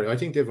put up the Kerry. I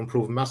think they've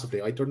improved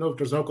massively. There's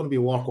not going to be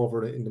a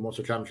walkover in the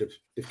Munster Championship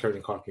if Kerry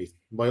and Cork meet,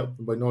 by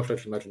no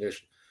stretch of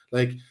imagination.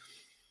 Like,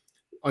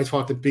 I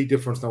thought the big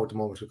difference now at the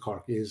moment with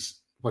Cork is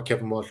what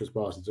Kevin Walsh has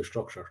brought is the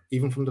structure.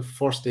 Even from the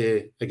first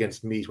day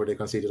against Meath, where they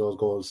conceded those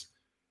goals,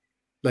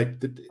 like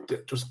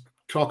just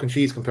chalk and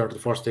cheese compared to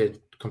the first day,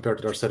 compared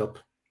to their setup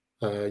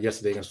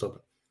yesterday against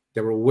Dublin.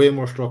 They were way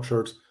more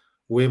structured,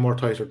 way more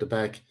tighter at the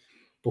back.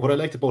 But what I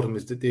liked about them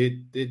is that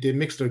they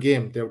mixed their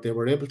game. They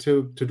were able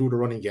to do the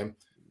running game,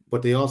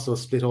 but they also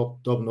split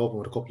up Dublin open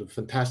with a couple of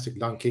fantastic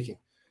long kicking.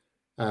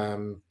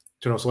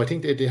 So I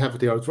think they have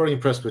it there. I was very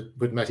impressed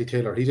with Matty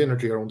Taylor. His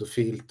energy around the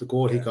field, the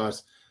goal he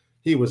got,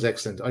 he was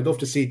excellent. I'd love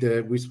to see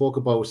we spoke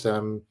about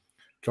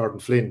Jordan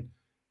Flynn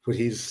with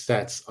his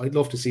stats. I'd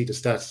love to see the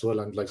stats as well,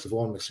 and like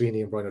Owen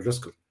McSweeney and Brian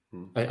O'Driscoll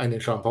and then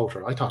Sean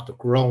Powter. I thought the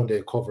ground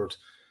they covered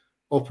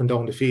up and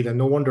down the field, and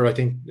no wonder I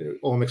think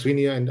Owen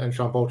McSweeney and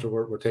Sean Powter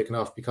were taken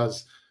off,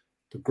 because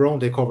the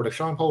ground they covered. Like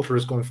Sean Powter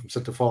is going from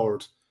centre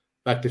forward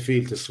back the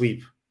field to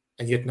sweep,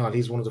 and yet not.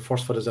 He's one of the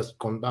first footers that's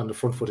gone on the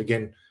front foot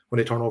again when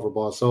they turn over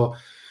balls. So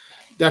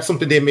that's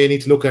something they may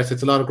need to look at.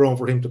 It's a lot of ground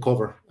for him to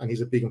cover, and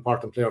he's a big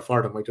important player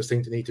for them. I just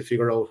think they need to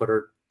figure out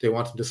whether they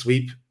want him to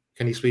sweep.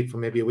 Can he sweep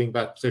from maybe a wing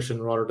back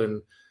position rather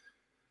than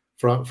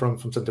from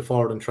centre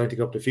forward and trying to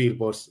get up the field?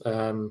 But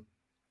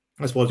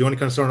I suppose the only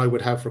concern I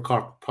would have for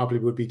Cork probably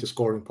would be the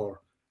scoring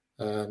power.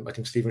 I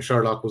think Stephen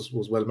Sherlock was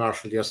well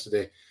marshalled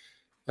yesterday.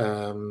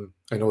 I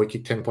know he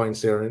kicked 10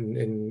 points there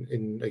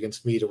in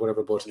against Meath or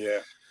whatever, but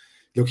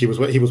look, he was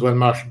well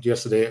marshalled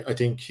yesterday. I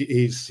think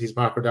his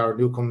marker Darragh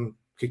Newcombe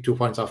kicked 2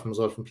 points off him as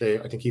well from play.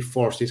 I think he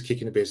forced his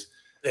kicking a bit.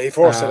 Yeah, he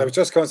forced it. I was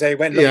just going to say he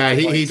went.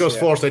 He does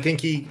force. I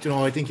think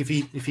I think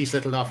if he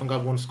settled off and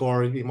got one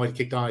score, he might have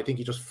kicked on. I think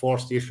he just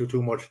forced the issue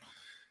too much.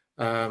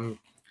 And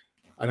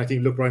I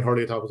think Brian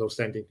Hurley I thought was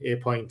outstanding.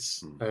 8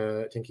 points.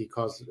 I think he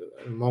caused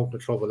a mountain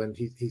of trouble, and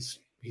he's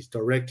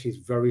direct. He's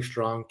very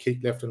strong. Kick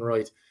left and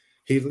right.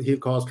 He'll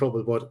cause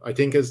trouble, but I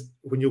think as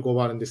when you go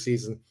on in this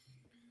season,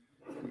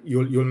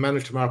 you'll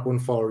manage to mark one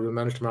forward, you'll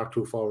manage to mark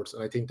two forwards,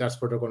 and I think that's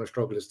where they're going to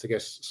struggle, is to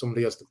get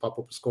somebody else to pop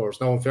up the scores.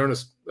 Now, in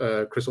fairness,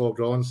 Chris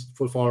O'Jones,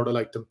 full forward, I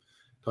liked him.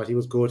 Thought he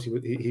was good.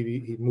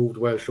 He moved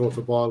well, short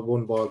for ball,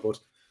 one ball, but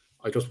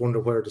I just wonder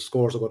where the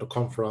scores are going to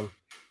come from.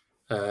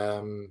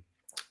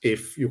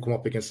 If you come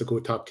up against a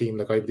good top team,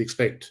 like I would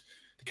expect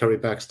the Kerry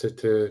backs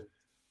to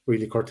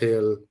really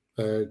curtail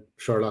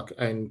Sherlock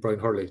and Brian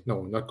Hurley. No,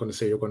 I'm not going to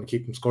say you're going to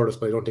keep them scoreless,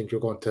 but I don't think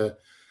you're going to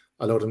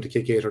allow them to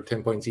kick 8 or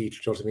 10 points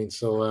each. Do you know what I mean?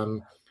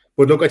 So,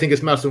 but look, I think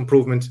it's massive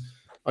improvement.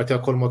 I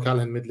thought Colm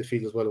O'Callaghan middle of the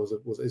field as well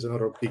is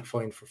another big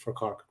find for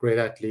Cork. Great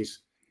athlete,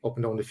 up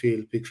and down the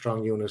field, big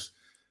strong unit.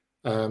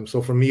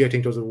 So for me, I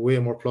think there's way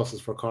more pluses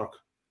for Cork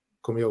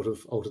coming out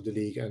of the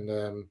league. And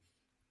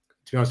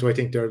to be honest, I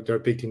think their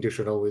big thing this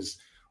year now is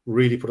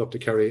really put up the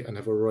Kerry and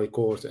have a right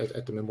go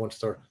at them in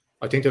Munster.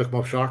 I think they'll come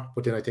up short,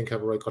 but then I think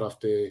have a right cut off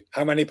the.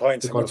 How many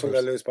points? How much will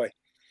they lose by?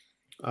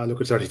 Look,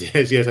 it's 30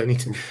 days yet. I need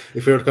to.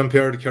 If we were to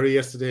compare the Kerry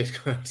yesterday,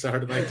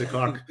 Saturday night to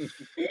Cork,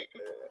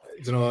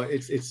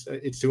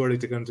 it's too early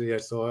to go into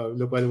yet. So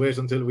look, by the way,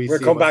 until we'll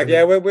come back.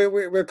 Yeah,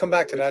 we'll come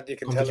back to that. You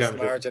can tell us the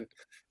margin.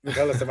 You can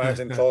tell us the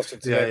margin closer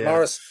to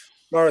that.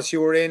 Morris,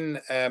 you were in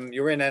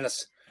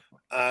Ennis,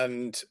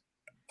 and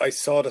I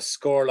saw the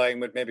score line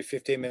with maybe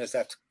 15 minutes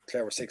left.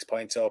 Clare were 6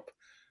 points up,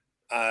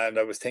 and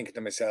I was thinking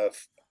to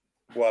myself,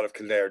 what have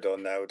Kildare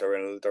done now? They're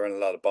in a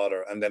lot of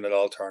bother, and then it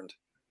all turned.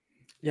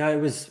 Yeah,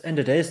 it was end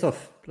of day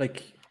stuff.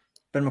 Like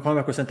Ben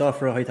McCormack was sent off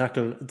for a high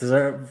tackle.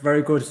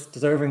 Very good,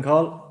 deserving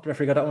call. The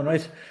referee got that one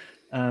right.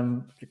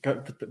 Ben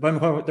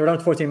McCormack, they were down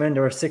to 14 men. They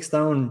were 6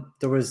 down.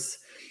 There was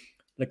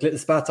like little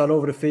spats all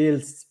over the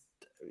field.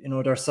 You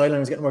know, their sideline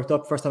was getting worked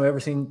up. First time I've ever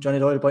seen Johnny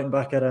Doyle biting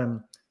back at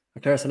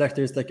Clare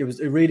selectors. Like it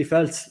really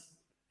felt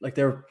like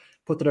they were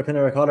put to their pin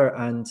or a collar,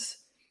 and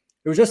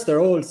it was just their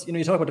old. You know,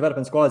 you talk about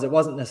development squads. It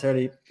wasn't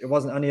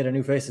any of the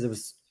new faces. It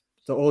was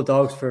the old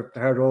dogs for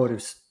the hard road. It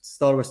was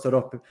stalwart stood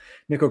up.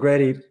 Nick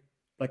O'Grady,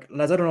 like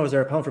lads, I don't know, is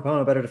there a pound for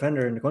pound a better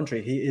defender in the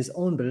country? He is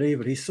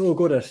unbelievable. He's so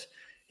good at.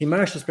 He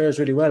marshals players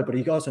really well, but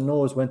he also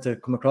knows when to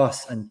come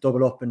across and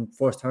double up and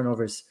force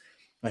turnovers.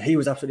 He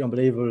was absolutely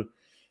unbelievable.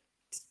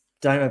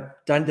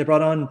 They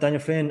brought on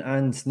Daniel Flynn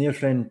and Neil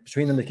Flynn.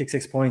 Between them, they kicked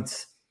 6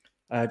 points.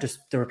 They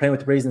were playing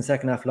with the breeze in the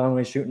second half, long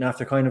way shooting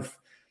after kind of,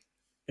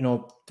 you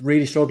know,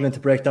 really struggling to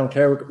break down.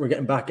 Clare were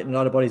getting a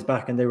lot of bodies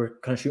back, and they were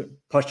kind of shooting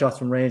push shots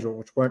from range,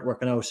 which weren't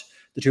working out.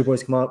 The two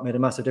boys come out, made a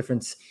massive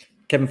difference.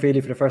 Kevin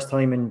Feely, for the first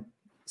time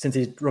since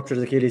he ruptured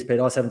his Achilles, played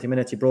all 70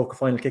 minutes. He broke a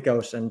final kick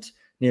out, and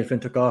Neil Flynn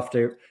took off.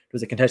 There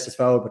was a contested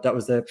foul, but that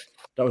was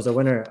the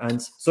winner.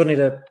 And suddenly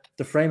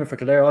the framing for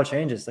Kildare all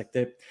changes. Like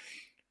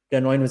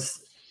Glenn Ryan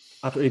was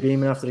absolutely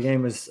beaming after the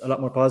game, was a lot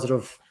more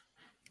positive.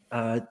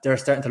 They're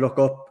starting to look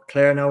up.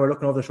 Clare now are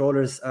looking over their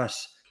shoulders at,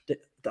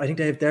 I think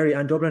they have Derry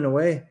and Dublin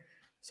away.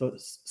 So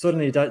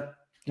suddenly that,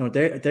 you know,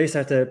 they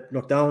start to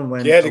look down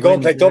when. Yeah, they go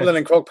and play Dublin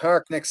in Croke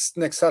Park next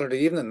Saturday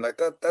evening. Like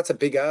that's a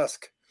big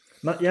ask.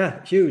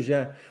 Yeah, huge.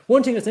 Yeah.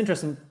 One thing that's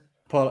interesting,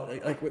 Paul,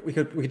 like we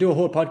could do a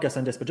whole podcast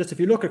on this, but just if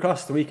you look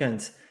across the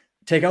weekend,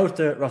 take out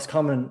the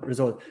Roscommon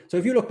result. So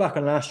if you look back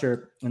on last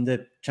year in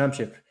the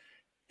championship,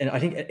 and I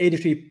think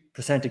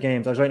 83% of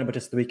games, I was writing about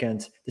this the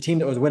weekend, the team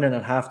that was winning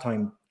at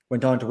halftime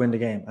went on to win the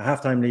game. A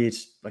halftime lead,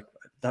 like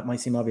that might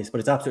seem obvious, but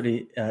it's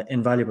absolutely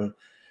invaluable.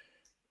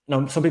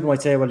 Now, some people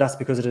might say, well, that's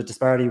because of the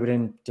disparity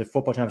within the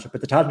football championship,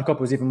 but the Tailteann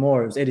Cup was even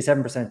more. It was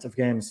 87% of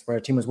games where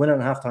a team was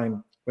winning at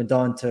halftime, went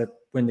on to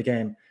win the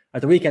game.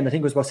 At the weekend, I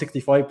think it was about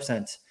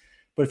 65%.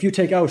 But if you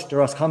take out the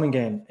Roscommon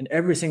game, in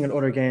every single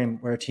other game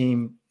where a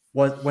team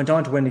went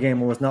on to win the game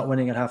and was not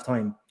winning at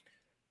halftime,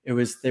 they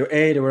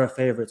were a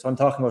favourite. So I'm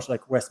talking about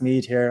like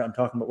Westmeath here. I'm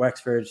talking about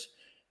Wexford,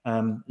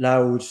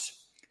 Louth,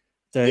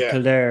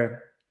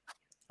 Kildare,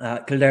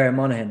 and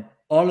Monaghan.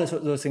 All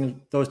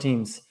those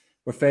teams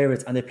were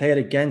favourites, and they played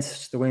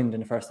against the wind in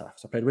the first half.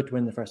 So played with the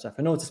wind in the first half.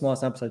 I know it's a small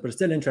sample size, but it's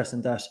still interesting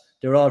that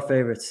they were all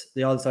favourites.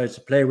 They all decided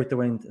to play with the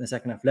wind in the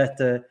second half. Let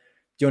the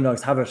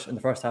underdogs have it in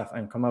the first half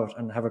and come out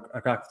and have a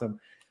crack with them.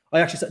 I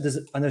actually said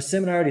there's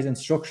similarities in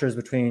structures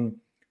between.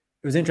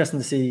 It was interesting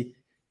to see,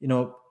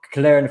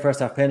 Clare in the first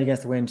half playing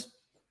against the wind,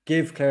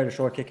 give Clare the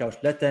short kick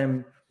out, let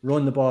them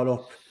run the ball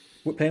up.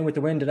 Playing with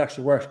the wind, it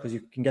actually works because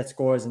you can get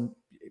scores and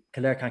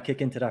Clare can't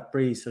kick into that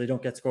breeze, so they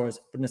don't get scores.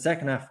 But in the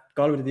second half,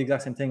 Galway did the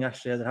exact same thing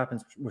actually as it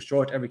happens. Was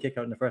short every kick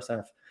out in the first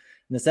half.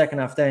 In the second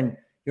half, then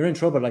you're in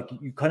trouble. Like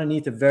you kind of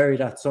need to vary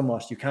that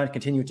somewhat. You can't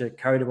continue to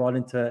carry the ball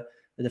into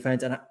the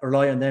defense and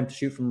rely on them to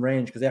shoot from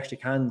range because they actually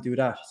can do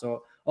that.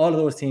 So all of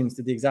those teams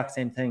did the exact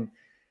same thing.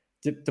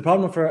 The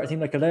problem for a team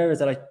like Kildare is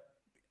that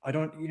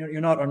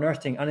you're not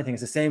unearthing anything.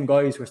 It's the same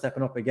guys who are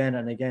stepping up again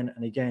and again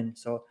and again.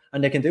 So,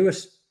 and they can do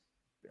it,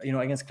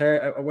 against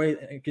Clare away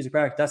at Cusack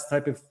Park. That's the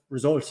type of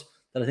result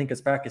that I think could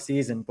spark a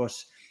season. But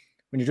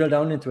when you drill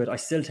down into it, I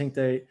still think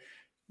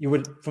you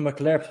would, from a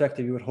Kildare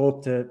perspective, you would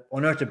hope to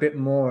unearth a bit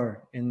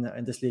more in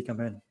this league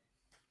campaign.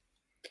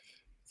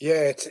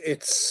 Yeah,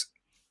 it's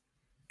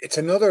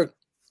another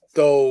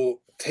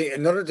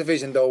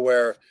division though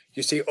where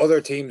you see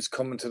other teams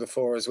coming to the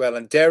fore as well,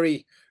 and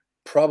Derry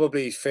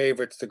probably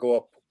favourites to go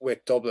up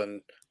with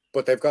Dublin,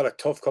 but they've got a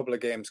tough couple of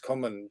games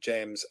coming,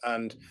 James.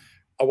 And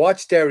I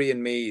watched Derry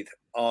and Meath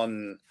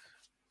on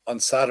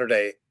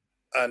Saturday,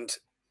 and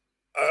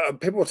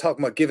people were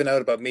talking about giving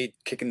out about Meath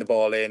kicking the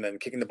ball in and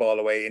kicking the ball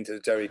away into the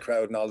Derry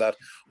crowd and all that.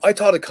 I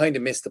thought it kind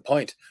of missed the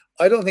point.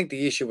 I don't think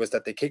the issue was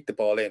that they kicked the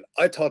ball in.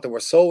 I thought they were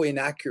so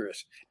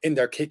inaccurate in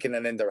their kicking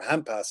and in their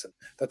hand passing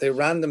that they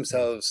ran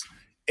themselves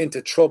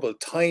into trouble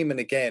time and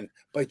again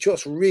by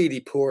just really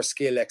poor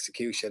skill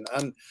execution.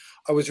 And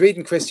I was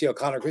reading Christy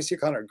O'Connor,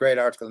 a great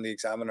article in the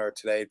Examiner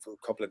today for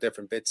a couple of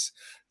different bits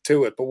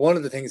to it. But one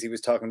of the things he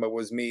was talking about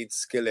was Meath's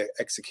skill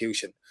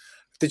execution.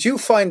 Did you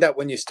find that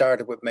when you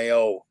started with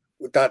Mayo,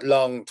 with that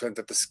long term,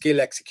 that the skill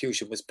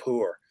execution was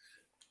poor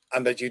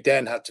and that you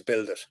then had to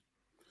build it?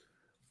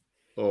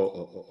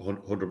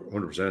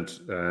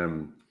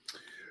 100%.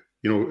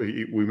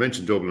 We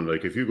mentioned Dublin.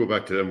 Like, if you go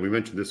back to them, we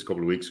mentioned this a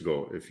couple of weeks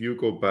ago. If you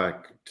go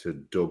back to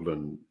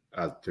Dublin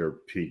at their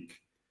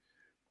peak,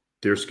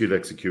 their skill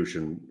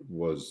execution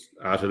was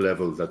at a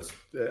level that's,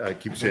 I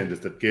keep saying this,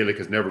 that Gaelic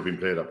has never been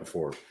played at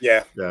before.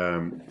 Yeah.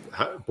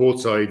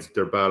 Both sides,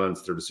 their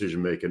balance, their decision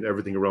making,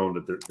 everything around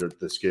it,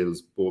 the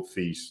skills, both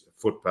feet,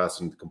 foot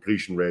passing,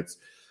 completion rates,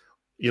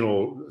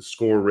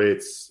 score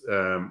rates,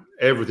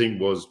 everything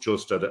was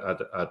just at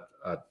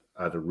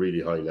a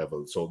really high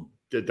level. So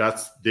they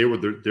set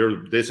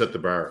the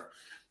bar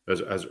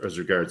as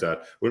regards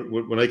that.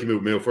 When I came out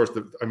with Mayo first,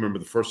 I remember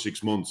the first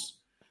 6 months,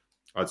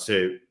 I'd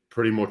say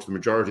pretty much the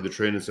majority of the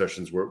training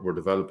sessions were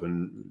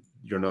developing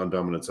your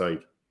non-dominant side,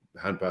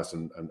 hand pass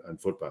and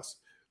foot pass.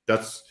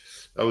 That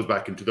was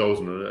back in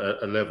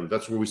 2011.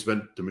 That's where we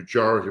spent the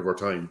majority of our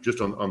time,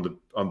 just on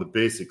the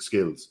basic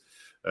skills.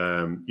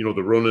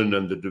 The running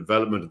and the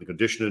development and the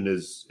conditioning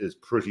is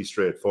pretty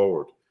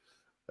straightforward.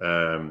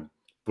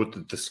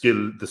 But the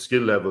skill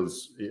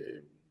levels,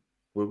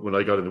 when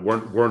I got in,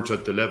 weren't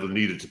at the level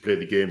needed to play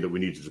the game that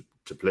we needed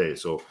to play.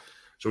 So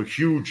a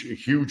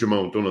huge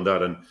amount done on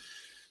that. And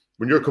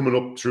when you're coming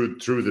up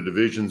through the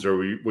divisions, or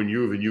when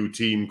you have a new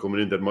team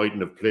coming in that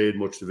mightn't have played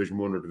much Division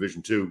 1 or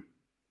Division 2,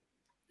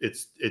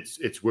 it's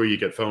where you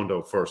get found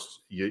out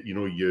first.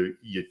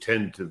 You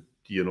tend to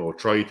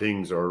try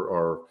things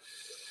or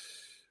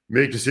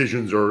make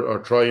decisions or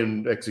try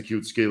and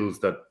execute skills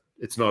that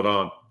it's not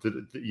on.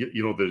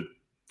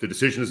 The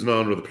decision isn't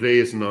on, or the play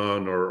isn't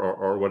on,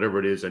 or whatever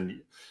it is,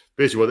 and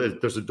basically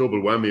there's a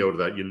double whammy out of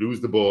that. You lose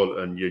the ball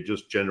and you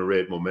just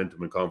generate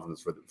momentum and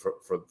confidence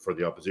for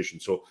the opposition.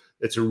 So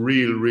it's a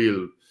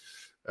real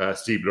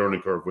steep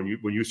learning curve when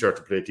you start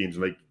to play teams.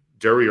 And like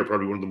Derry are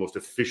probably one of the most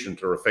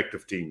efficient or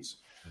effective teams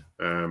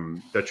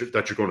that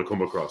you're going to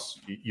come across.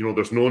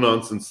 There's no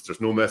nonsense,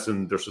 there's no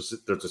messing. There's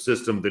a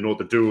system. They know what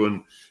they're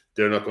doing.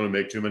 They're not going to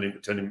make too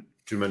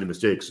many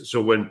mistakes.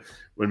 So when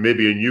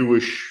maybe a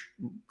newish,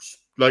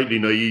 slightly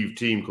naive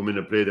team come in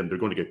and play them, they're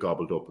going to get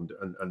gobbled up, and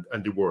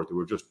they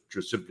were just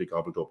simply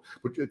gobbled up.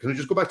 But can I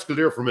just go back to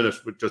Kildare for a minute?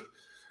 But just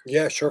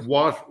sure.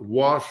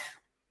 What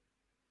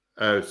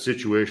a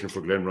situation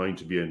for Glen Ryan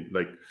to be in.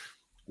 Like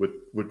with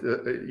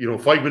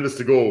 5 minutes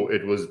to go,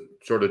 it was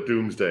sort of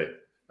doomsday,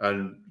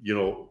 and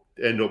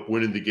end up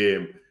winning the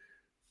game.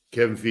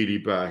 Kevin Feely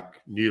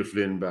back, Neil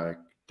Flynn back,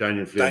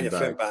 Daniel Flynn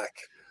back.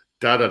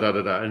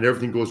 And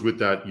everything goes with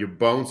that. You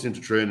bounce into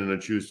training on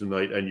Tuesday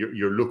night, and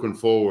you're looking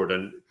forward,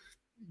 and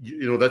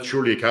that's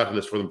surely a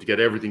catalyst for them to get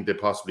everything they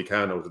possibly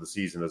can out of the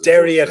season.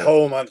 Derry at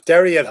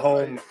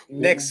home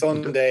next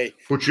Sunday.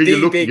 But you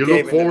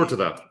look forward to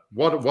that.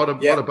 What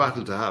a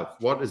battle to have.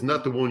 Isn't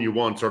that the one you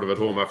want sort of at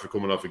home after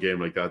coming off a game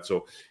like that?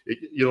 So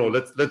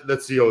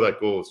let's see how that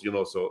goes.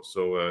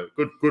 So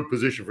good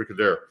position for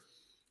Kildare.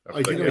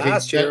 I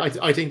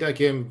think that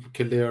game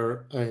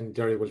Kildare and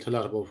Derry will tell a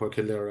lot about where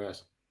Kildare are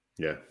at.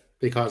 Yeah,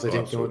 because I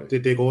think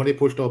they go and they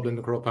push Dublin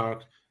to Croke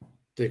Park.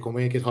 They come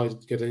in, get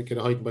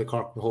a hiding by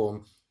Cork at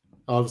home.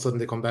 All of a sudden,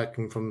 they come back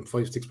from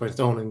 5-6 points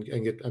down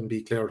and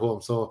be clear at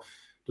home. So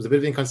there's a bit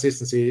of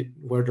inconsistency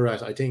where they're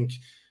at. I think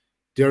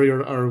Derry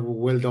are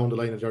well down the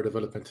line of their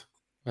development.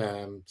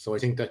 So I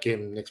think that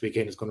game next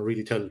weekend is going to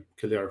really tell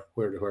Kildare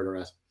where they're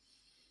at.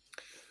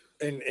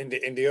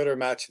 In the other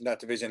match in that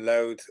division,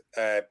 Louth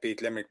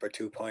beat Limerick by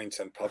 2 points,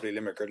 and probably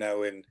Limerick are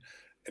now in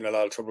a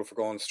lot of trouble for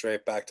going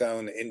straight back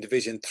down. In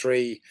Division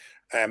 3,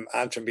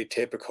 Antrim beat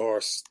Tip, of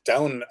course.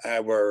 Down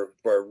were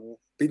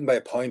beaten by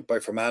a point by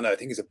Fermanagh. I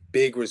think it's a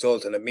big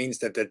result, and it means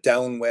that the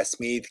Down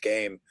Westmeath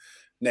game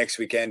next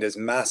weekend is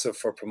massive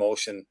for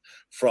promotion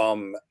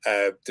from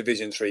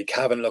Division 3.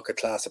 Cavan look a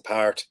class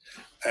apart.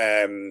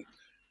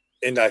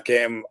 In that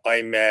game,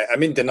 I'm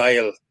in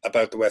denial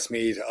about the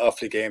Westmeath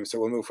Offaly game, so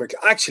we'll move quickly.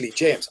 Actually,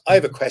 James, I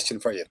have a question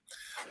for you.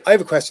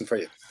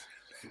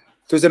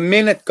 There's a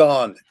minute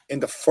gone in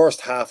the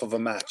first half of a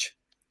match.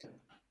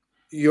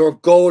 Your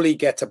goalie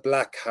gets a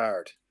black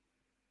card.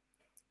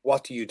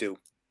 What do you do?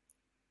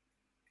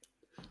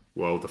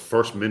 Well, the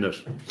first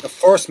minute,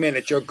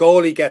 your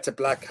goalie gets a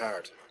black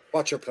card.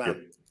 What's your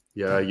plan?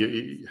 Yeah.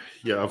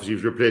 Obviously,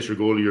 if you replace your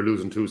goalie, you're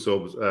losing 2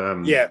 subs.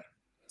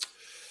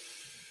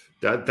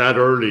 That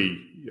early,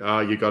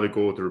 you got to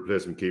go with the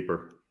replacement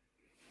keeper.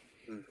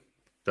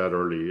 That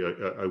early,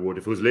 I would.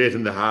 If it was late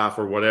in the half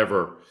or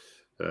whatever,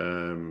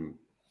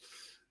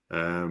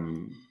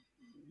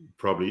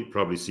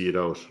 probably see it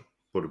out.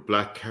 But a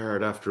black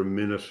card after a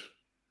minute,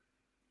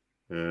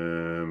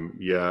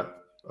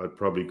 I'd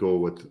probably go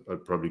with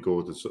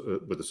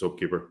the sub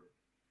keeper.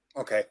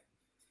 Okay,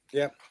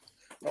 yeah.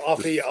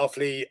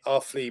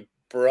 Offaly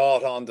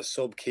brought on the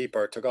sub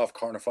keeper, took off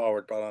corner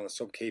forward, brought on a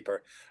sub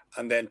keeper,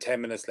 and then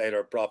 10 minutes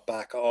later brought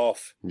back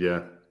off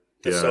the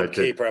sub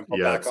keeper and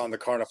put back on the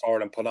corner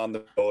forward and put on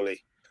the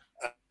goalie.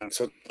 And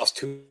so lost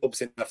 2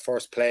 subs in the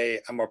first play,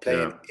 and we're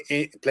playing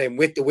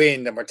with the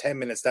wind, and we're 10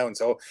 minutes down.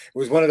 So it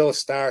was one of those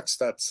starts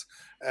that's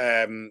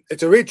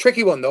it's a really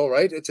tricky one though,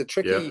 right? It's a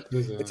tricky.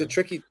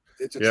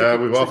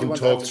 We've often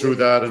talked through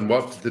that and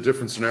what the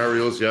different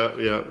scenarios.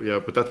 Yeah.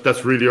 But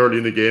that's really early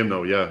in the game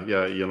now. Yeah.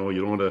 You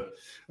don't want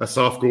a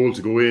soft goal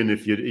to go in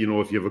if you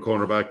have a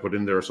cornerback put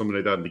in there or something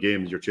like that in the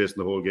game. You're chasing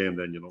the whole game.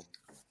 Then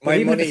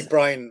My money,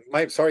 Brian.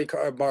 Morris.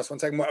 1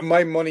 second.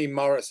 My money,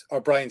 Morris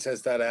or Brian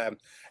says that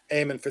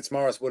Eamon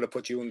Fitzmaurice would have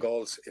put you in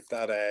goals if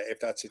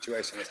that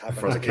situation has happened.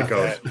 For the kick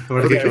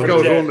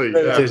out only.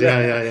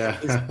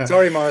 Yeah.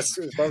 Sorry, Morris.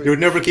 You would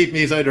never keep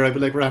me either. I'd be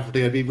like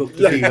Rafferty. I'd be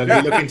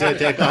looking to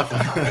take off.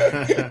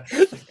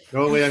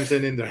 No way I'm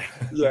staying in there.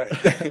 Yeah.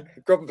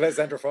 Go up and play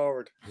centre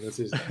forward. That's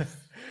it.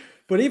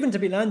 But even to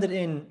be landed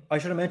in, I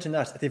should have mentioned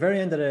that at the very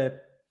end of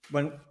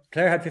when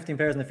Clare had 15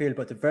 players in the field,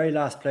 but the very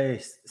last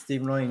play,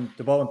 Stephen Ryan,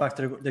 the ball went back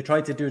they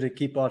tried to do the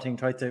keep ball thing,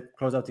 tried to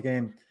close out the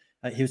game.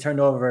 He was turned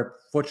over,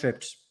 foot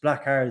tripped,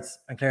 black cards,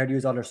 and Clare had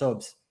used all their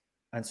subs.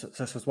 And so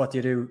what do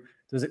you do?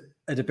 There was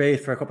a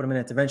debate for a couple of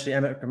minutes. Eventually,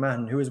 Emmett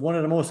McMahon, who is one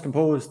of the most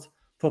composed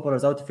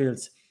footballers out the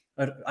fields,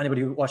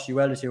 anybody who watched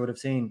UL this year would have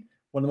seen,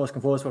 one of the most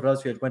composed footballers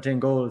out the field, went in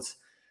goals,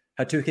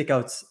 had 2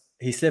 kickouts.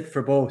 He slipped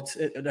for both.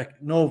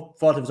 No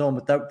fault of his own,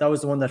 but that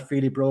was the one that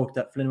really broke,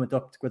 that Flynn went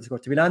up to score.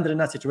 To be landed in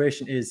that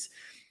situation is,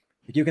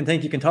 you can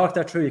think you can talk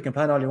that through, you can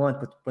plan all you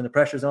want, but when the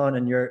pressure's on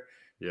and you're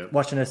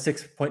watching a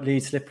 6-point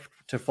lead slip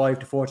to 5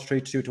 to 4 to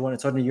 3 to 2 to 1,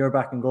 and suddenly you're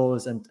back in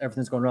goals and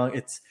everything's going wrong.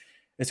 It's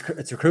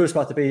a cruel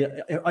spot to be.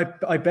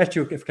 I bet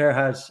you if Clare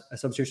had a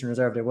substitution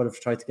reserve, they would have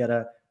tried to get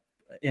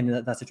in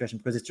that situation,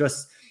 because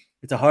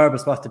it's a horrible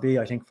spot to be,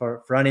 I think,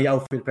 for any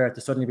outfield player to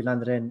suddenly be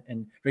landed in,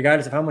 and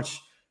regardless of how much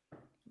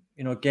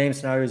game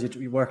scenarios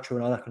you work through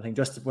and all that kind of thing,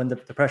 just when the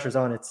pressure's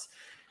on, it's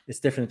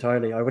different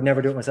entirely. I would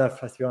never do it myself,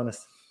 let's be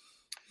honest.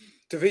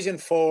 Division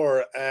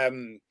 4,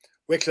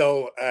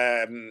 Wicklow,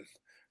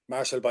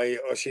 marshalled by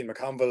Oisin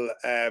McConville,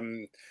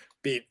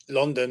 beat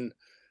London.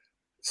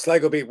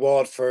 Sligo beat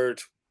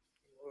Waterford.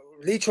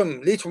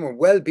 Leitrim were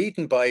well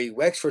beaten by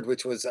Wexford,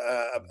 which was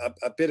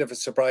a bit of a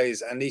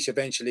surprise, and Laois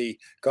eventually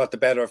got the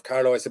better of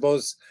Carlow. I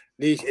suppose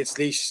it's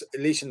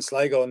Laois and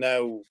Sligo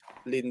now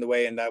leading the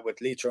way in that, with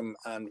Leitrim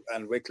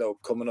and Wicklow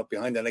coming up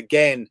behind. And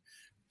again,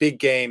 big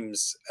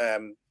games,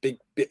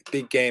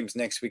 big games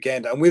next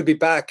weekend, and we'll be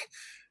back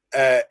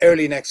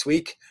early next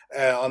week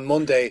on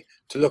Monday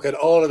to look at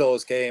all of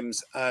those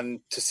games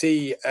and to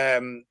see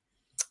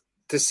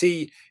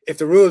if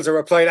the rules are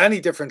applied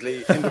any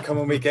differently in the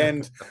coming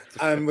weekend,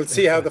 and we'll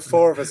see how the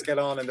 4 of us get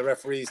on in the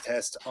referees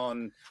test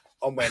on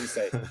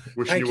Wednesday.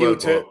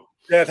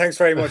 Yeah, thanks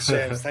very much,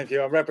 James. Thank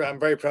you. I'm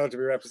very proud to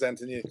be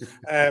representing you.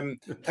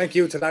 Thank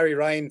you to Larry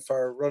Ryan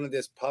for running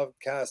this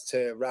podcast,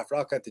 to Raf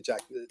Rocket, to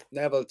Jack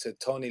Neville, to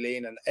Tony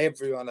Lean, and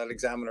everyone at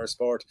Examiner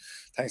Sport.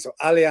 Thanks to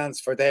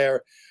Allianz for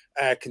their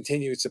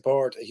continued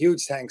support. A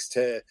huge thanks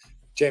to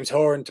James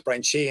Horan, to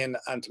Brian Sheehan,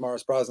 and to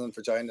Maurice Brosnan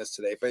for joining us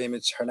today. Very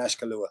much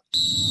Hernashka Lua.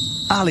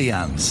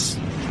 Allianz,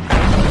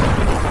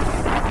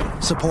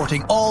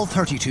 supporting all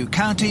 32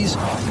 counties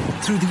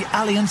through the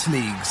Allianz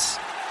Leagues.